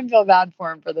 Ellie, you can feel bad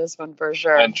for him for this one for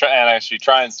sure. And actually,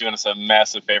 Trian's doing us a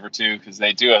massive favor too, because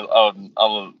they do all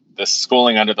of the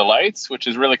schooling under the lights, which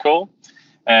is really cool.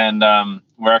 And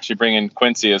we're actually bringing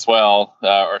Quincy as well,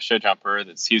 our show jumper.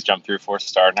 He's jumped through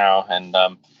 4-star now. And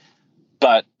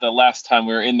but the last time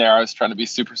we were in there, I was trying to be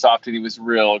super soft, and he was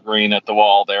real green at the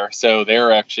wall there. So they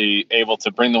were actually able to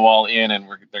bring the wall in, and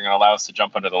they're going to allow us to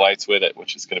jump under the lights with it,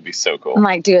 which is going to be so cool. And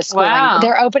like do a schooling. Wow.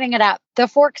 They're opening it up. The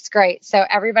Fork's great. So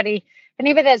anybody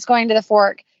that's going to the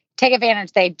Fork, take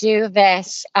advantage. They do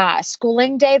this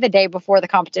schooling day the day before the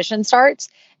competition starts,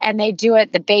 and they do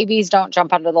it. The babies don't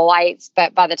jump under the lights,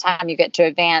 but by the time you get to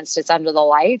advanced, it's under the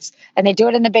lights. And they do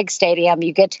it in the big stadium.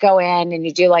 You get to go in and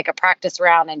you do like a practice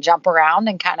round and jump around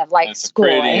and kind of like it's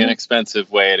schooling. a pretty inexpensive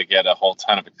way to get a whole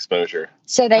ton of exposure.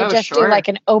 So they do like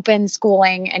an open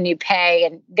schooling, and you pay,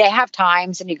 and they have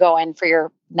times, and you go in for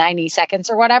your 90 seconds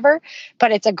or whatever,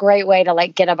 but it's a great way to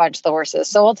like get a bunch of the horses.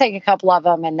 So we'll take a couple of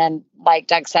them, and then like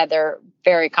Doug said, they're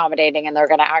very accommodating, and they're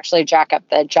going to actually jack up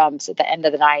the jumps at the end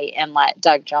of the night and let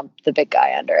Doug jump the big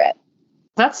guy under it.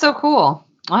 That's so cool.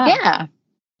 Wow. Yeah.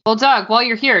 Well, Doug, while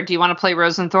you're here, do you want to play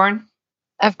Rose and Thorn?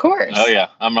 Of course. Oh yeah,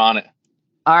 I'm on it.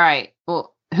 All right.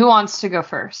 Well, who wants to go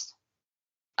first?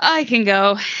 I can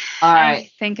go. All right.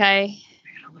 I think I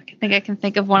can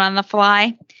think of one on the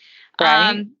fly.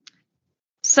 Right.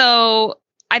 So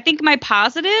I think my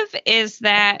positive is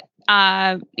that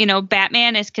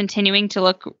Batman is continuing to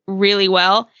look really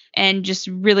well and just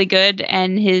really good,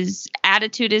 and his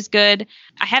attitude is good.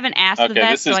 I haven't asked the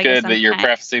vet, this is good that you're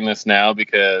prefacing this now,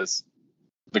 because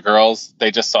the girls,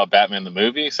 they just saw Batman the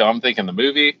movie, so I'm thinking the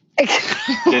movie.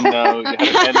 Didn't know. And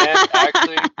then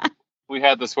actually, we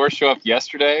had this horse show up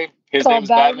yesterday. His name's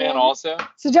Batman also.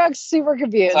 So Doug's super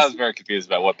confused. So I was very confused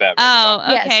about what Batman was.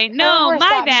 Oh, okay. Yes. No,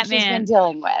 my Batman. She's been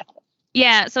dealing with.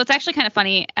 Yeah, so it's actually kind of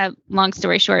funny. Long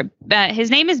story short,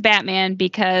 his name is Batman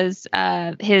because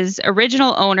his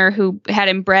original owner, who had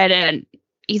him bred, and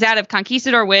he's out of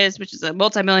Conquistador Wiz, which is a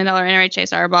multi-million-dollar NRA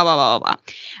SR, blah, blah, blah, blah,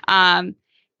 blah.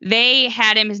 They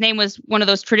had him. His name was one of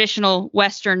those traditional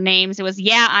Western names. It was,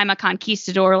 yeah, I'm a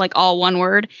conquistador, like all one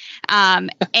word.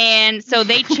 And so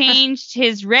they changed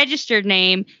his registered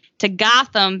name to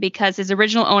Gotham because his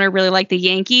original owner really liked the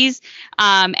Yankees.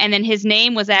 And then his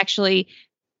name was actually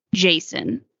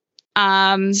Jason.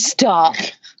 Stop.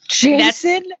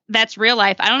 Jason? That's real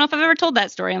life. I don't know if I've ever told that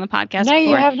story on the podcast No, before.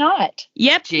 you have not.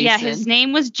 Yep. Jason. Yeah, his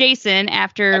name was Jason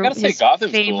after his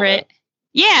favorite. Cool,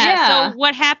 yeah. So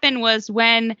what happened was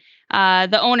when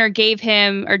the owner gave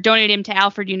him or donated him to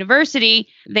Alfred University,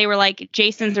 they were like,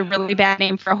 Jason's a really bad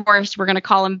name for a horse. We're going to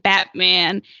call him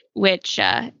Batman, which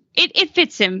it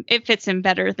fits him. It fits him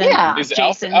better than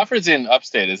Jason. Alfred's in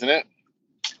upstate, isn't it?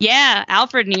 Yeah,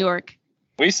 Alfred, New York.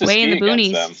 We used to way ski in the boonies.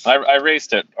 against them. I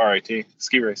raced at RIT,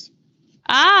 ski race.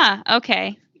 Ah,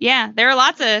 okay. Yeah, there are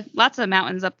lots of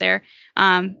mountains up there.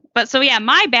 But so yeah,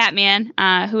 my Batman,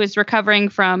 who is recovering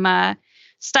from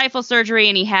stifle surgery,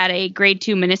 and he had a grade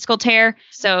 2 meniscal tear.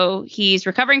 So he's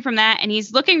recovering from that, and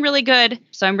he's looking really good.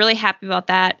 So I'm really happy about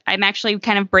that. I'm actually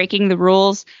kind of breaking the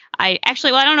rules. I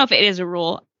don't know if it is a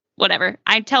rule. Whatever.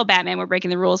 I tell Batman we're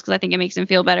breaking the rules because I think it makes him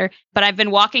feel better. But I've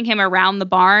been walking him around the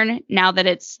barn now that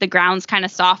the ground's kind of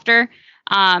softer,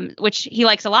 which he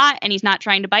likes a lot, and he's not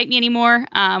trying to bite me anymore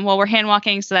while we're hand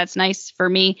walking. So that's nice for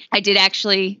me. I did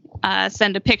actually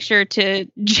send a picture to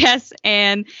Jess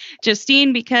and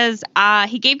Justine because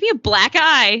he gave me a black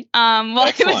eye while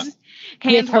I was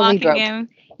hand walking him.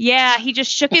 Yeah, he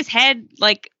just shook his head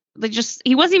like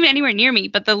he wasn't even anywhere near me,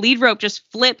 but the lead rope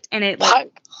just flipped, and it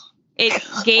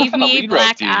gave me a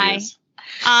black eye.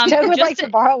 Doug would like to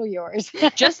borrow yours.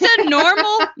 Just a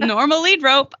normal lead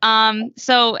rope.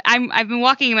 So I've been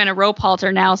walking him in a rope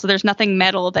halter now, so there's nothing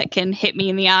metal that can hit me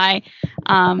in the eye.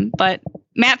 But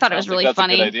Matt thought it was really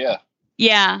funny. That's a good idea.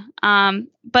 Yeah.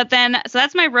 But then, so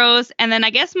that's my rose. And then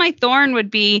I guess my thorn would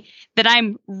be that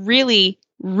I'm really,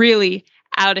 really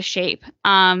out of shape.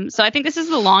 So I think this is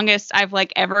the longest I've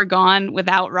ever gone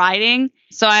without riding.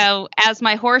 So as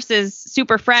my horse is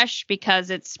super fresh because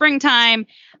it's springtime,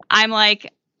 I'm I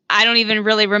don't even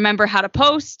really remember how to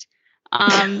post.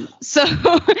 So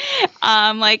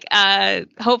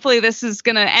hopefully this is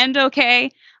going to end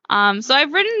okay. So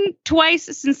I've ridden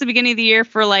twice since the beginning of the year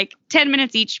for 10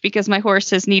 minutes each because my horse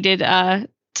has needed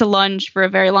to lunge for a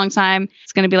very long time.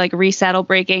 It's going to be resaddle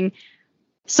breaking.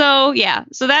 So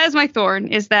that is my thorn,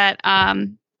 is that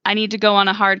I need to go on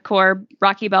a hardcore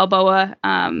Rocky Balboa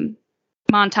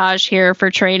montage here for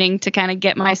training to kind of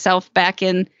get myself back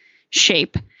in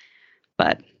shape.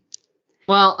 But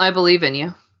well, I believe in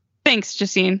you. Thanks,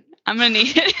 Justine. I'm gonna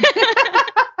need it.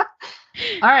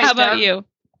 All right. How about Doug, you?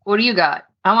 what do you got?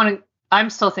 I'm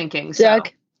still thinking. So. Doug?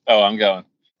 Oh, I'm going.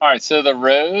 All right. So the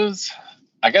Rose,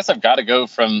 I guess I've got to go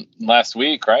from last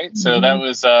week, right? So that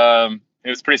was it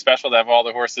was pretty special to have all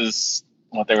the horses.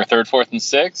 They were 3rd, 4th, and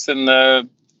 6th in the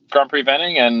Grand Prix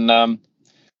eventing, and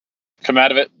come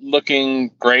out of it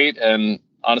looking great. And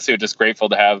honestly, we're just grateful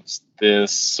to have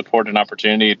this support and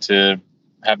opportunity to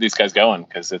have these guys going,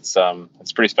 because it's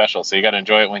pretty special. So you got to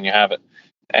enjoy it when you have it.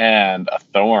 And a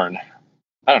thorn,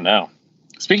 I don't know.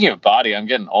 Speaking of body, I'm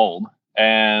getting old,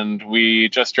 and we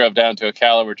just drove down to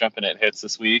Ocala. We're jumping at hits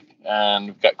this week, and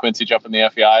we've got Quincy jumping the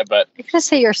FEI. But You're gonna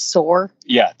say you're sore?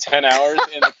 yeah, 10 hours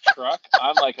in the truck.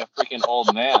 I'm like a freaking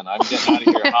old man. I'm getting out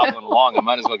of here hobbling along. I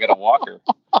might as well get a walker.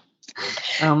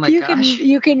 Oh my gosh.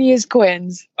 You can use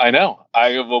Quinn's. I know.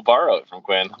 I will borrow it from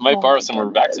Quinn. I might borrow some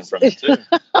Robaxin from him too.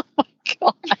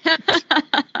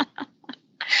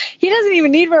 He doesn't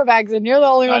even need Robaxin. You're the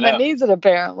only one know. that needs it,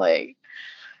 apparently.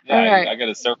 Yeah, All right. I got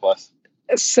a surplus.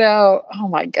 So, oh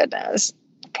my goodness.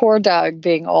 Poor Doug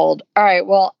being old. All right.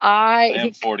 Well, I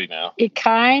am 40 now. He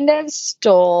kind of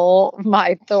stole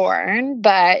my thorn,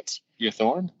 but Your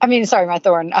thorn? I mean, sorry, my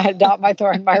thorn. Not my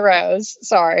thorn, my rose.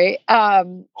 Sorry.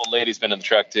 Old lady's been in the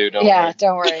truck too. Don't worry.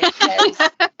 Don't worry.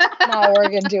 It's not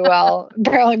working too well.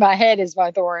 Apparently my head is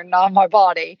my thorn, not my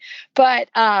body. But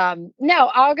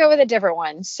no, I'll go with a different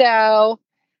one. So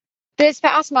this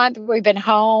past month, we've been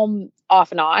home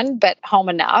off and on, but home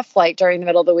enough, like during the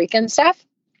middle of the weekend stuff.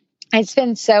 It's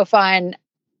been so fun.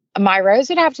 My rose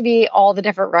would have to be all the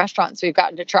different restaurants we've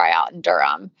gotten to try out in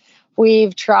Durham.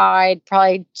 We've tried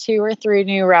probably 2 or 3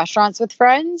 new restaurants with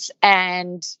friends,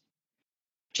 and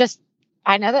just,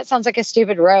 I know that sounds like a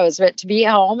stupid rose, but to be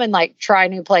at home and like try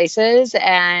new places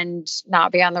and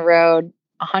not be on the road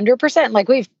 100%. Like,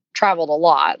 we've traveled a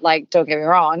lot, like, don't get me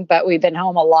wrong, but we've been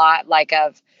home a lot, like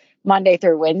of Monday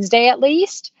through Wednesday at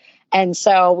least. And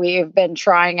so we've been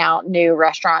trying out new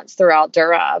restaurants throughout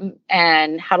Durham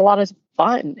and had a lot of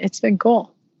fun. It's been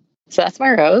cool. So that's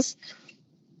my rose.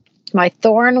 My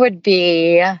thorn would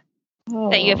be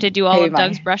That you have to do all of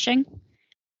Doug's brushing?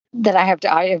 That I have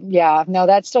to, no,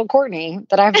 that's still Courtney.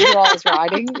 That I have to do all his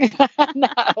riding. No,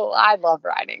 I love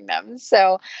riding them.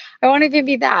 So I won't even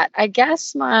be that. I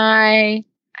guess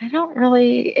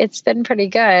it's been pretty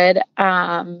good.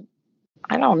 I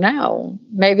don't know.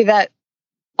 Maybe that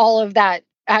all of that,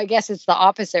 I guess it's the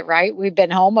opposite, right? We've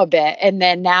been home a bit, and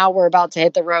then now we're about to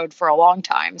hit the road for a long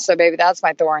time. So maybe that's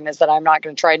my thorn, is that I'm not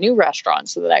going to try new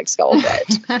restaurants for the next couple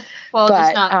bit. Well,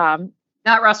 but, just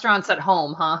not restaurants at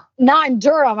home, huh? Not in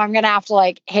Durham. I'm going to have to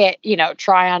like hit,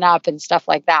 try on up and stuff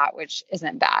like that, which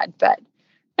isn't bad. But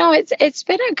no, it's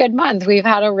been a good month. We've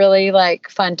had a really like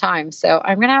fun time. So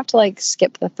I'm going to have to like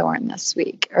skip the thorn this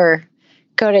week, or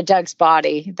go to Doug's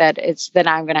body. Then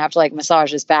I'm going to have to like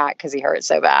massage his back because he hurt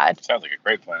so bad. Sounds like a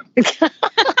great plan.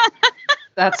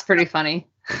 That's pretty funny.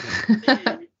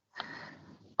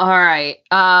 All right.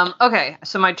 Okay.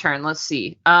 So my turn. Let's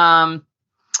see.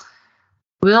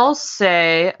 We'll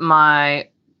say I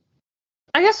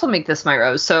guess we'll make this my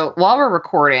rose. So while we're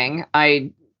recording,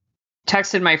 I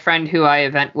texted my friend who I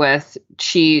event with.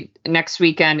 Next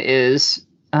weekend is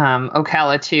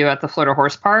Ocala 2 at the Florida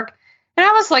Horse Park. And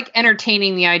I was like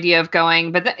entertaining the idea of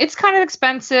going, but it's kind of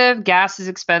expensive. Gas is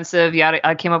expensive. Yeah,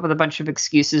 I came up with a bunch of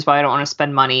excuses why I don't want to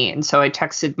spend money. And so I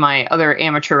texted my other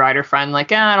amateur rider friend,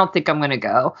 like, I don't think I'm going to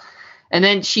go. And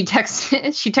then she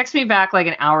texted me back like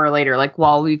an hour later, like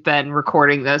while we've been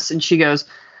recording this. And she goes,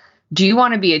 do you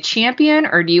want to be a champion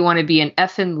or do you want to be an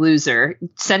effing loser?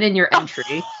 Send in your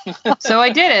entry. So I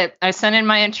did it. I sent in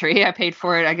my entry. I paid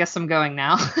for it. I guess I'm going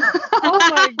now. Oh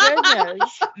my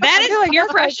goodness. That is peer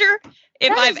pressure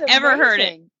if I've ever heard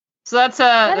it. So that's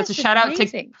a shout out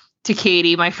to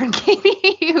Katie, my friend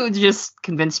Katie, who just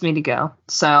convinced me to go.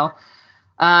 So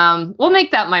we'll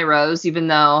make that my rose, even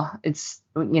though it's,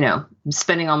 I'm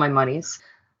spending all my monies.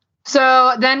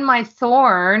 So then my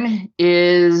thorn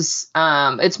is,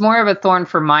 it's more of a thorn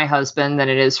for my husband than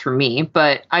it is for me.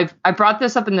 But I brought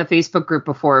this up in the Facebook group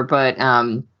before, but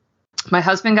my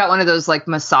husband got one of those like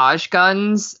massage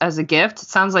guns as a gift. It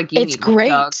sounds like you it's need great.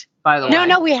 Doug, by the way.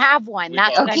 No, we have one.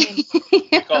 That's what I mean.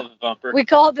 We call it the thumper. We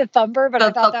call it the thumper, but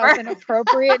I thought that was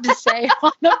inappropriate to say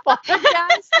on the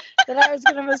podcast that I was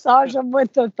going to massage him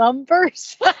with the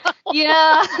thumpers.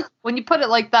 Yeah, when you put it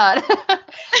like that.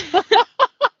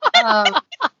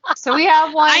 So we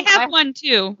have one. I have one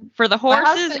too for the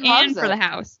horses and for it. the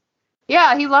house.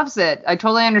 Yeah, he loves it. I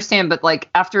totally understand. But like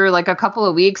after like a couple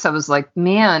of weeks, I was like,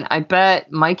 man, I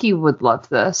bet Mikey would love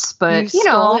this. But you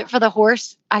stole it for the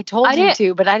horse. I told you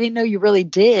to, but I didn't know you really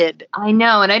did. I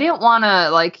know. And I didn't want to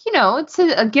like, it's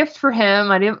a gift for him.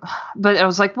 But I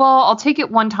was like, well, I'll take it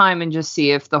one time and just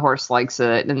see if the horse likes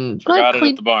it. And forgot it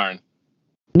at the barn.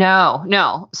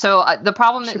 No. So the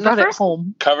problem is the first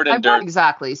home covered in dirt.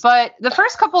 Exactly. But the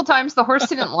first couple of times the horse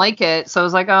didn't like it. So I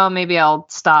was like, oh, maybe I'll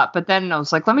stop. But then I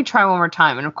was like, let me try one more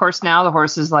time. And of course now the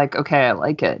horse is like, okay, I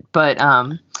like it. But,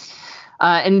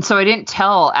 and so I didn't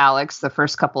tell Alex the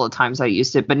first couple of times I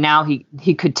used it, but now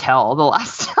he could tell the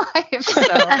last time. So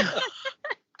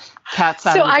cat's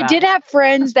out of the bag. I did have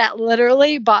friends that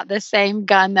literally bought the same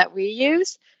gun that we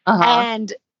use.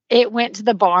 And it went to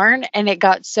the barn and it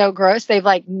got so gross. They've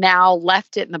like now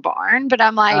left it in the barn, but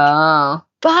I'm like,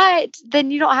 but then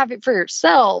you don't have it for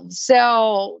yourself.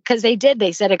 So, cause they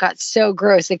said it got so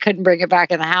gross. They couldn't bring it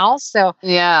back in the house. So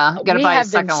yeah, we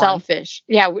have been selfish.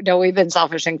 Yeah. No, we've been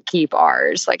selfish and keep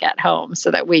ours like at home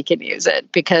so that we can use it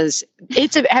because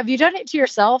have you done it to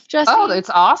yourself, Justine? Oh, it's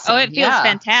awesome. Oh, it feels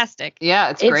fantastic. Yeah.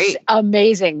 It's great.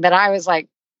 Amazing that I was like,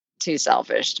 too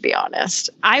selfish to be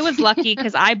honest. I was lucky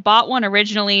because I bought one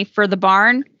originally for the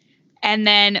barn and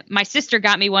then my sister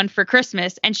got me one for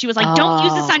Christmas and she was like, don't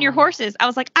use this on your horses. I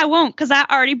was like, I won't because I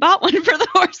already bought one for the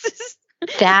horses.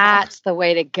 That's the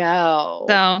way to go.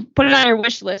 So put it on your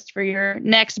wish list for your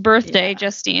next birthday,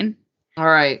 Justine. All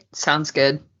right. Sounds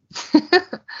good.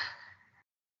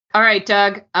 All right,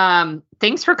 Doug.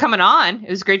 Thanks for coming on. It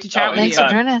was great to chat with you. Thanks for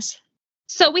joining us.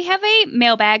 So we have a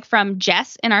mailbag from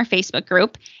Jess in our Facebook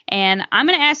group, and I'm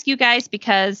going to ask you guys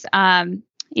because, hint,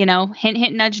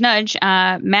 hint, nudge, nudge.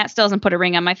 Matt still hasn't put a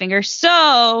ring on my finger,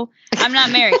 so I'm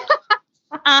not married.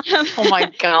 Oh my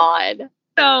God.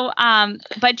 So,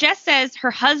 but Jess says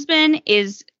her husband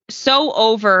is so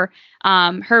over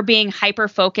her being hyper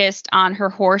focused on her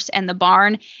horse and the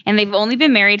barn, and they've only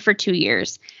been married for 2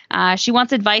 years. She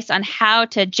wants advice on how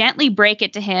to gently break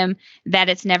it to him that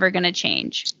it's never going to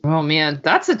change. Oh man,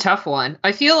 that's a tough one.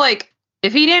 I feel like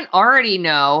if he didn't already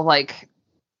know, like,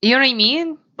 you know what I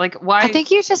mean? Like, why? I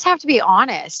think you just have to be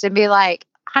honest and be like,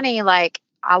 honey, like,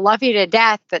 I love you to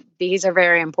death, but these are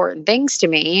very important things to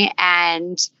me.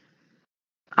 And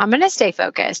I'm going to stay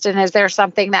focused. And is there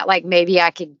something that like, maybe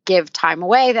I could give time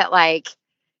away that like,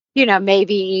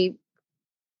 maybe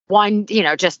one,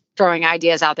 just throwing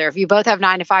ideas out there. If you both have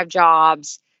 9-to-5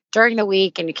 jobs during the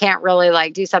week and you can't really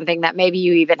like do something that maybe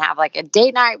you even have like a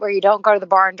date night where you don't go to the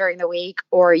barn during the week,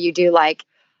 or you do like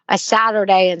a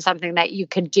Saturday and something that you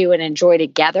could do and enjoy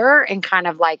together and kind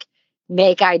of like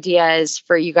make ideas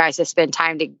for you guys to spend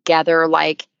time together,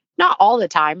 like not all the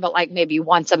time, but like maybe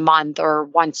once a month or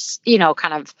once,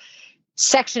 kind of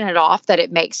section it off that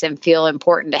it makes him feel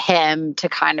important to him to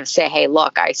kind of say, hey,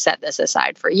 look, I set this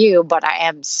aside for you, but I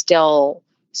am still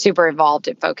super involved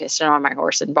and focused on my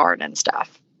horse and barn and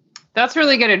stuff. That's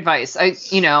really good advice. I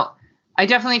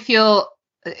definitely feel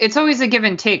it's always a give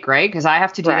and take, right? Because I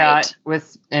have to do that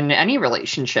in any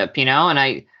relationship,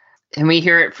 and we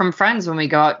hear it from friends when we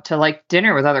go out to like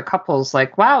dinner with other couples,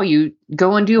 like, wow, you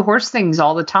go and do horse things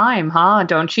all the time, huh?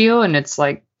 Don't you? And it's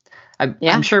like,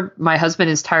 I'm sure my husband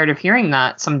is tired of hearing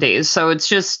that some days. So it's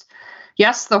just,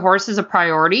 yes, the horse is a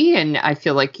priority. And I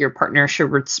feel like your partner should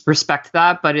respect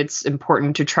that. But it's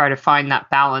important to try to find that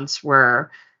balance where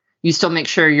you still make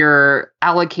sure you're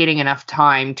allocating enough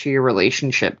time to your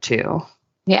relationship too.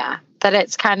 Yeah, that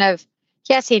it's kind of,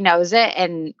 yes, he knows it.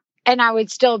 And I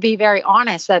would still be very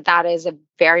honest that is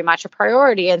very much a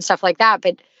priority and stuff like that.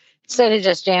 But instead of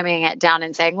just jamming it down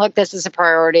and saying, look, this is a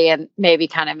priority, and maybe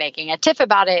kind of making a tiff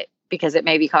about it because it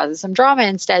maybe causes some drama,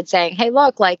 instead saying, hey,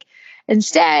 look, like,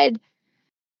 instead,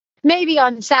 maybe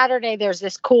on Saturday, there's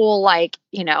this cool, like,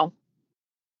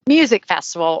 music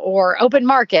festival or open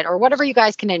market or whatever you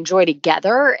guys can enjoy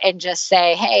together, and just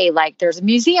say, hey, like, there's a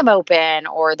museum open,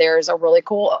 or there's a really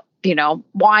cool,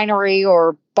 winery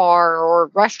or bar or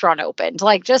restaurant opened,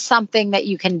 like just something that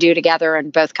you can do together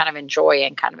and both kind of enjoy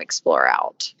and kind of explore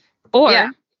out.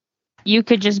 Or you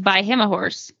could just buy him a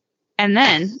horse and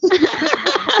then,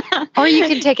 or you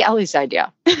can take Ellie's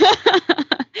idea.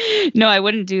 No, I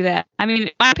wouldn't do that. I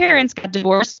mean, my parents got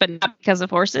divorced, but not because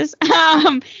of horses.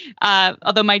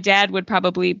 Although my dad would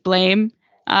probably blame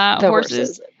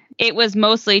horses. It was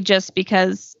mostly just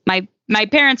because my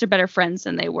parents are better friends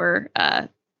than they were,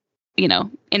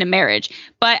 in a marriage.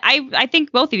 But I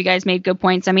think both of you guys made good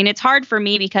points. I mean, it's hard for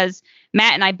me because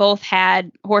Matt and I both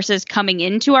had horses coming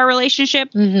into our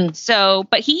relationship. Mm-hmm. So,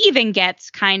 but he even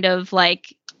gets kind of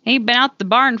like, hey, been out the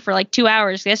barn for like 2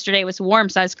 hours. Yesterday it was warm,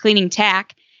 so I was cleaning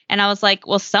tack. And I was like,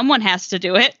 well, someone has to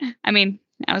do it. I mean,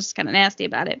 I was kind of nasty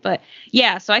about it, but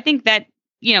yeah. So I think that,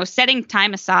 setting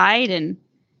time aside, and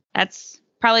that's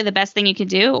probably the best thing you could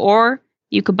do. Or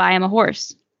you could buy him a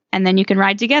horse and then you can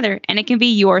ride together and it can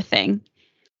be your thing.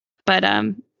 But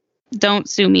don't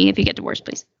sue me if you get divorced,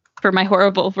 please, for my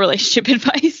horrible relationship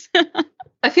advice.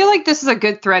 I feel like this is a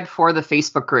good thread for the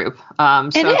Facebook group.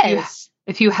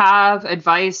 If you have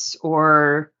advice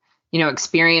or,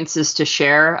 experiences to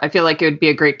share, I feel like it would be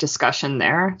a great discussion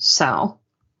there. So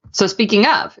speaking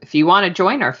of, if you want to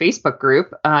join our Facebook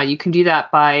group, you can do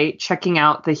that by checking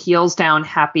out the Heels Down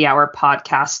Happy Hour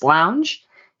Podcast Lounge.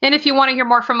 And if you want to hear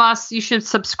more from us, you should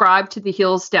subscribe to the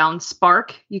Heels Down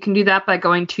Spark. You can do that by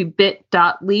going to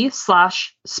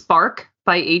bit.ly/spark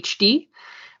by HD.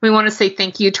 We want to say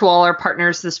thank you to all our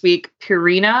partners this week,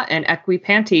 Purina and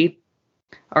Equipanti.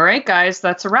 All right, guys,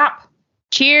 that's a wrap.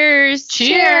 Cheers.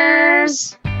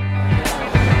 Cheers.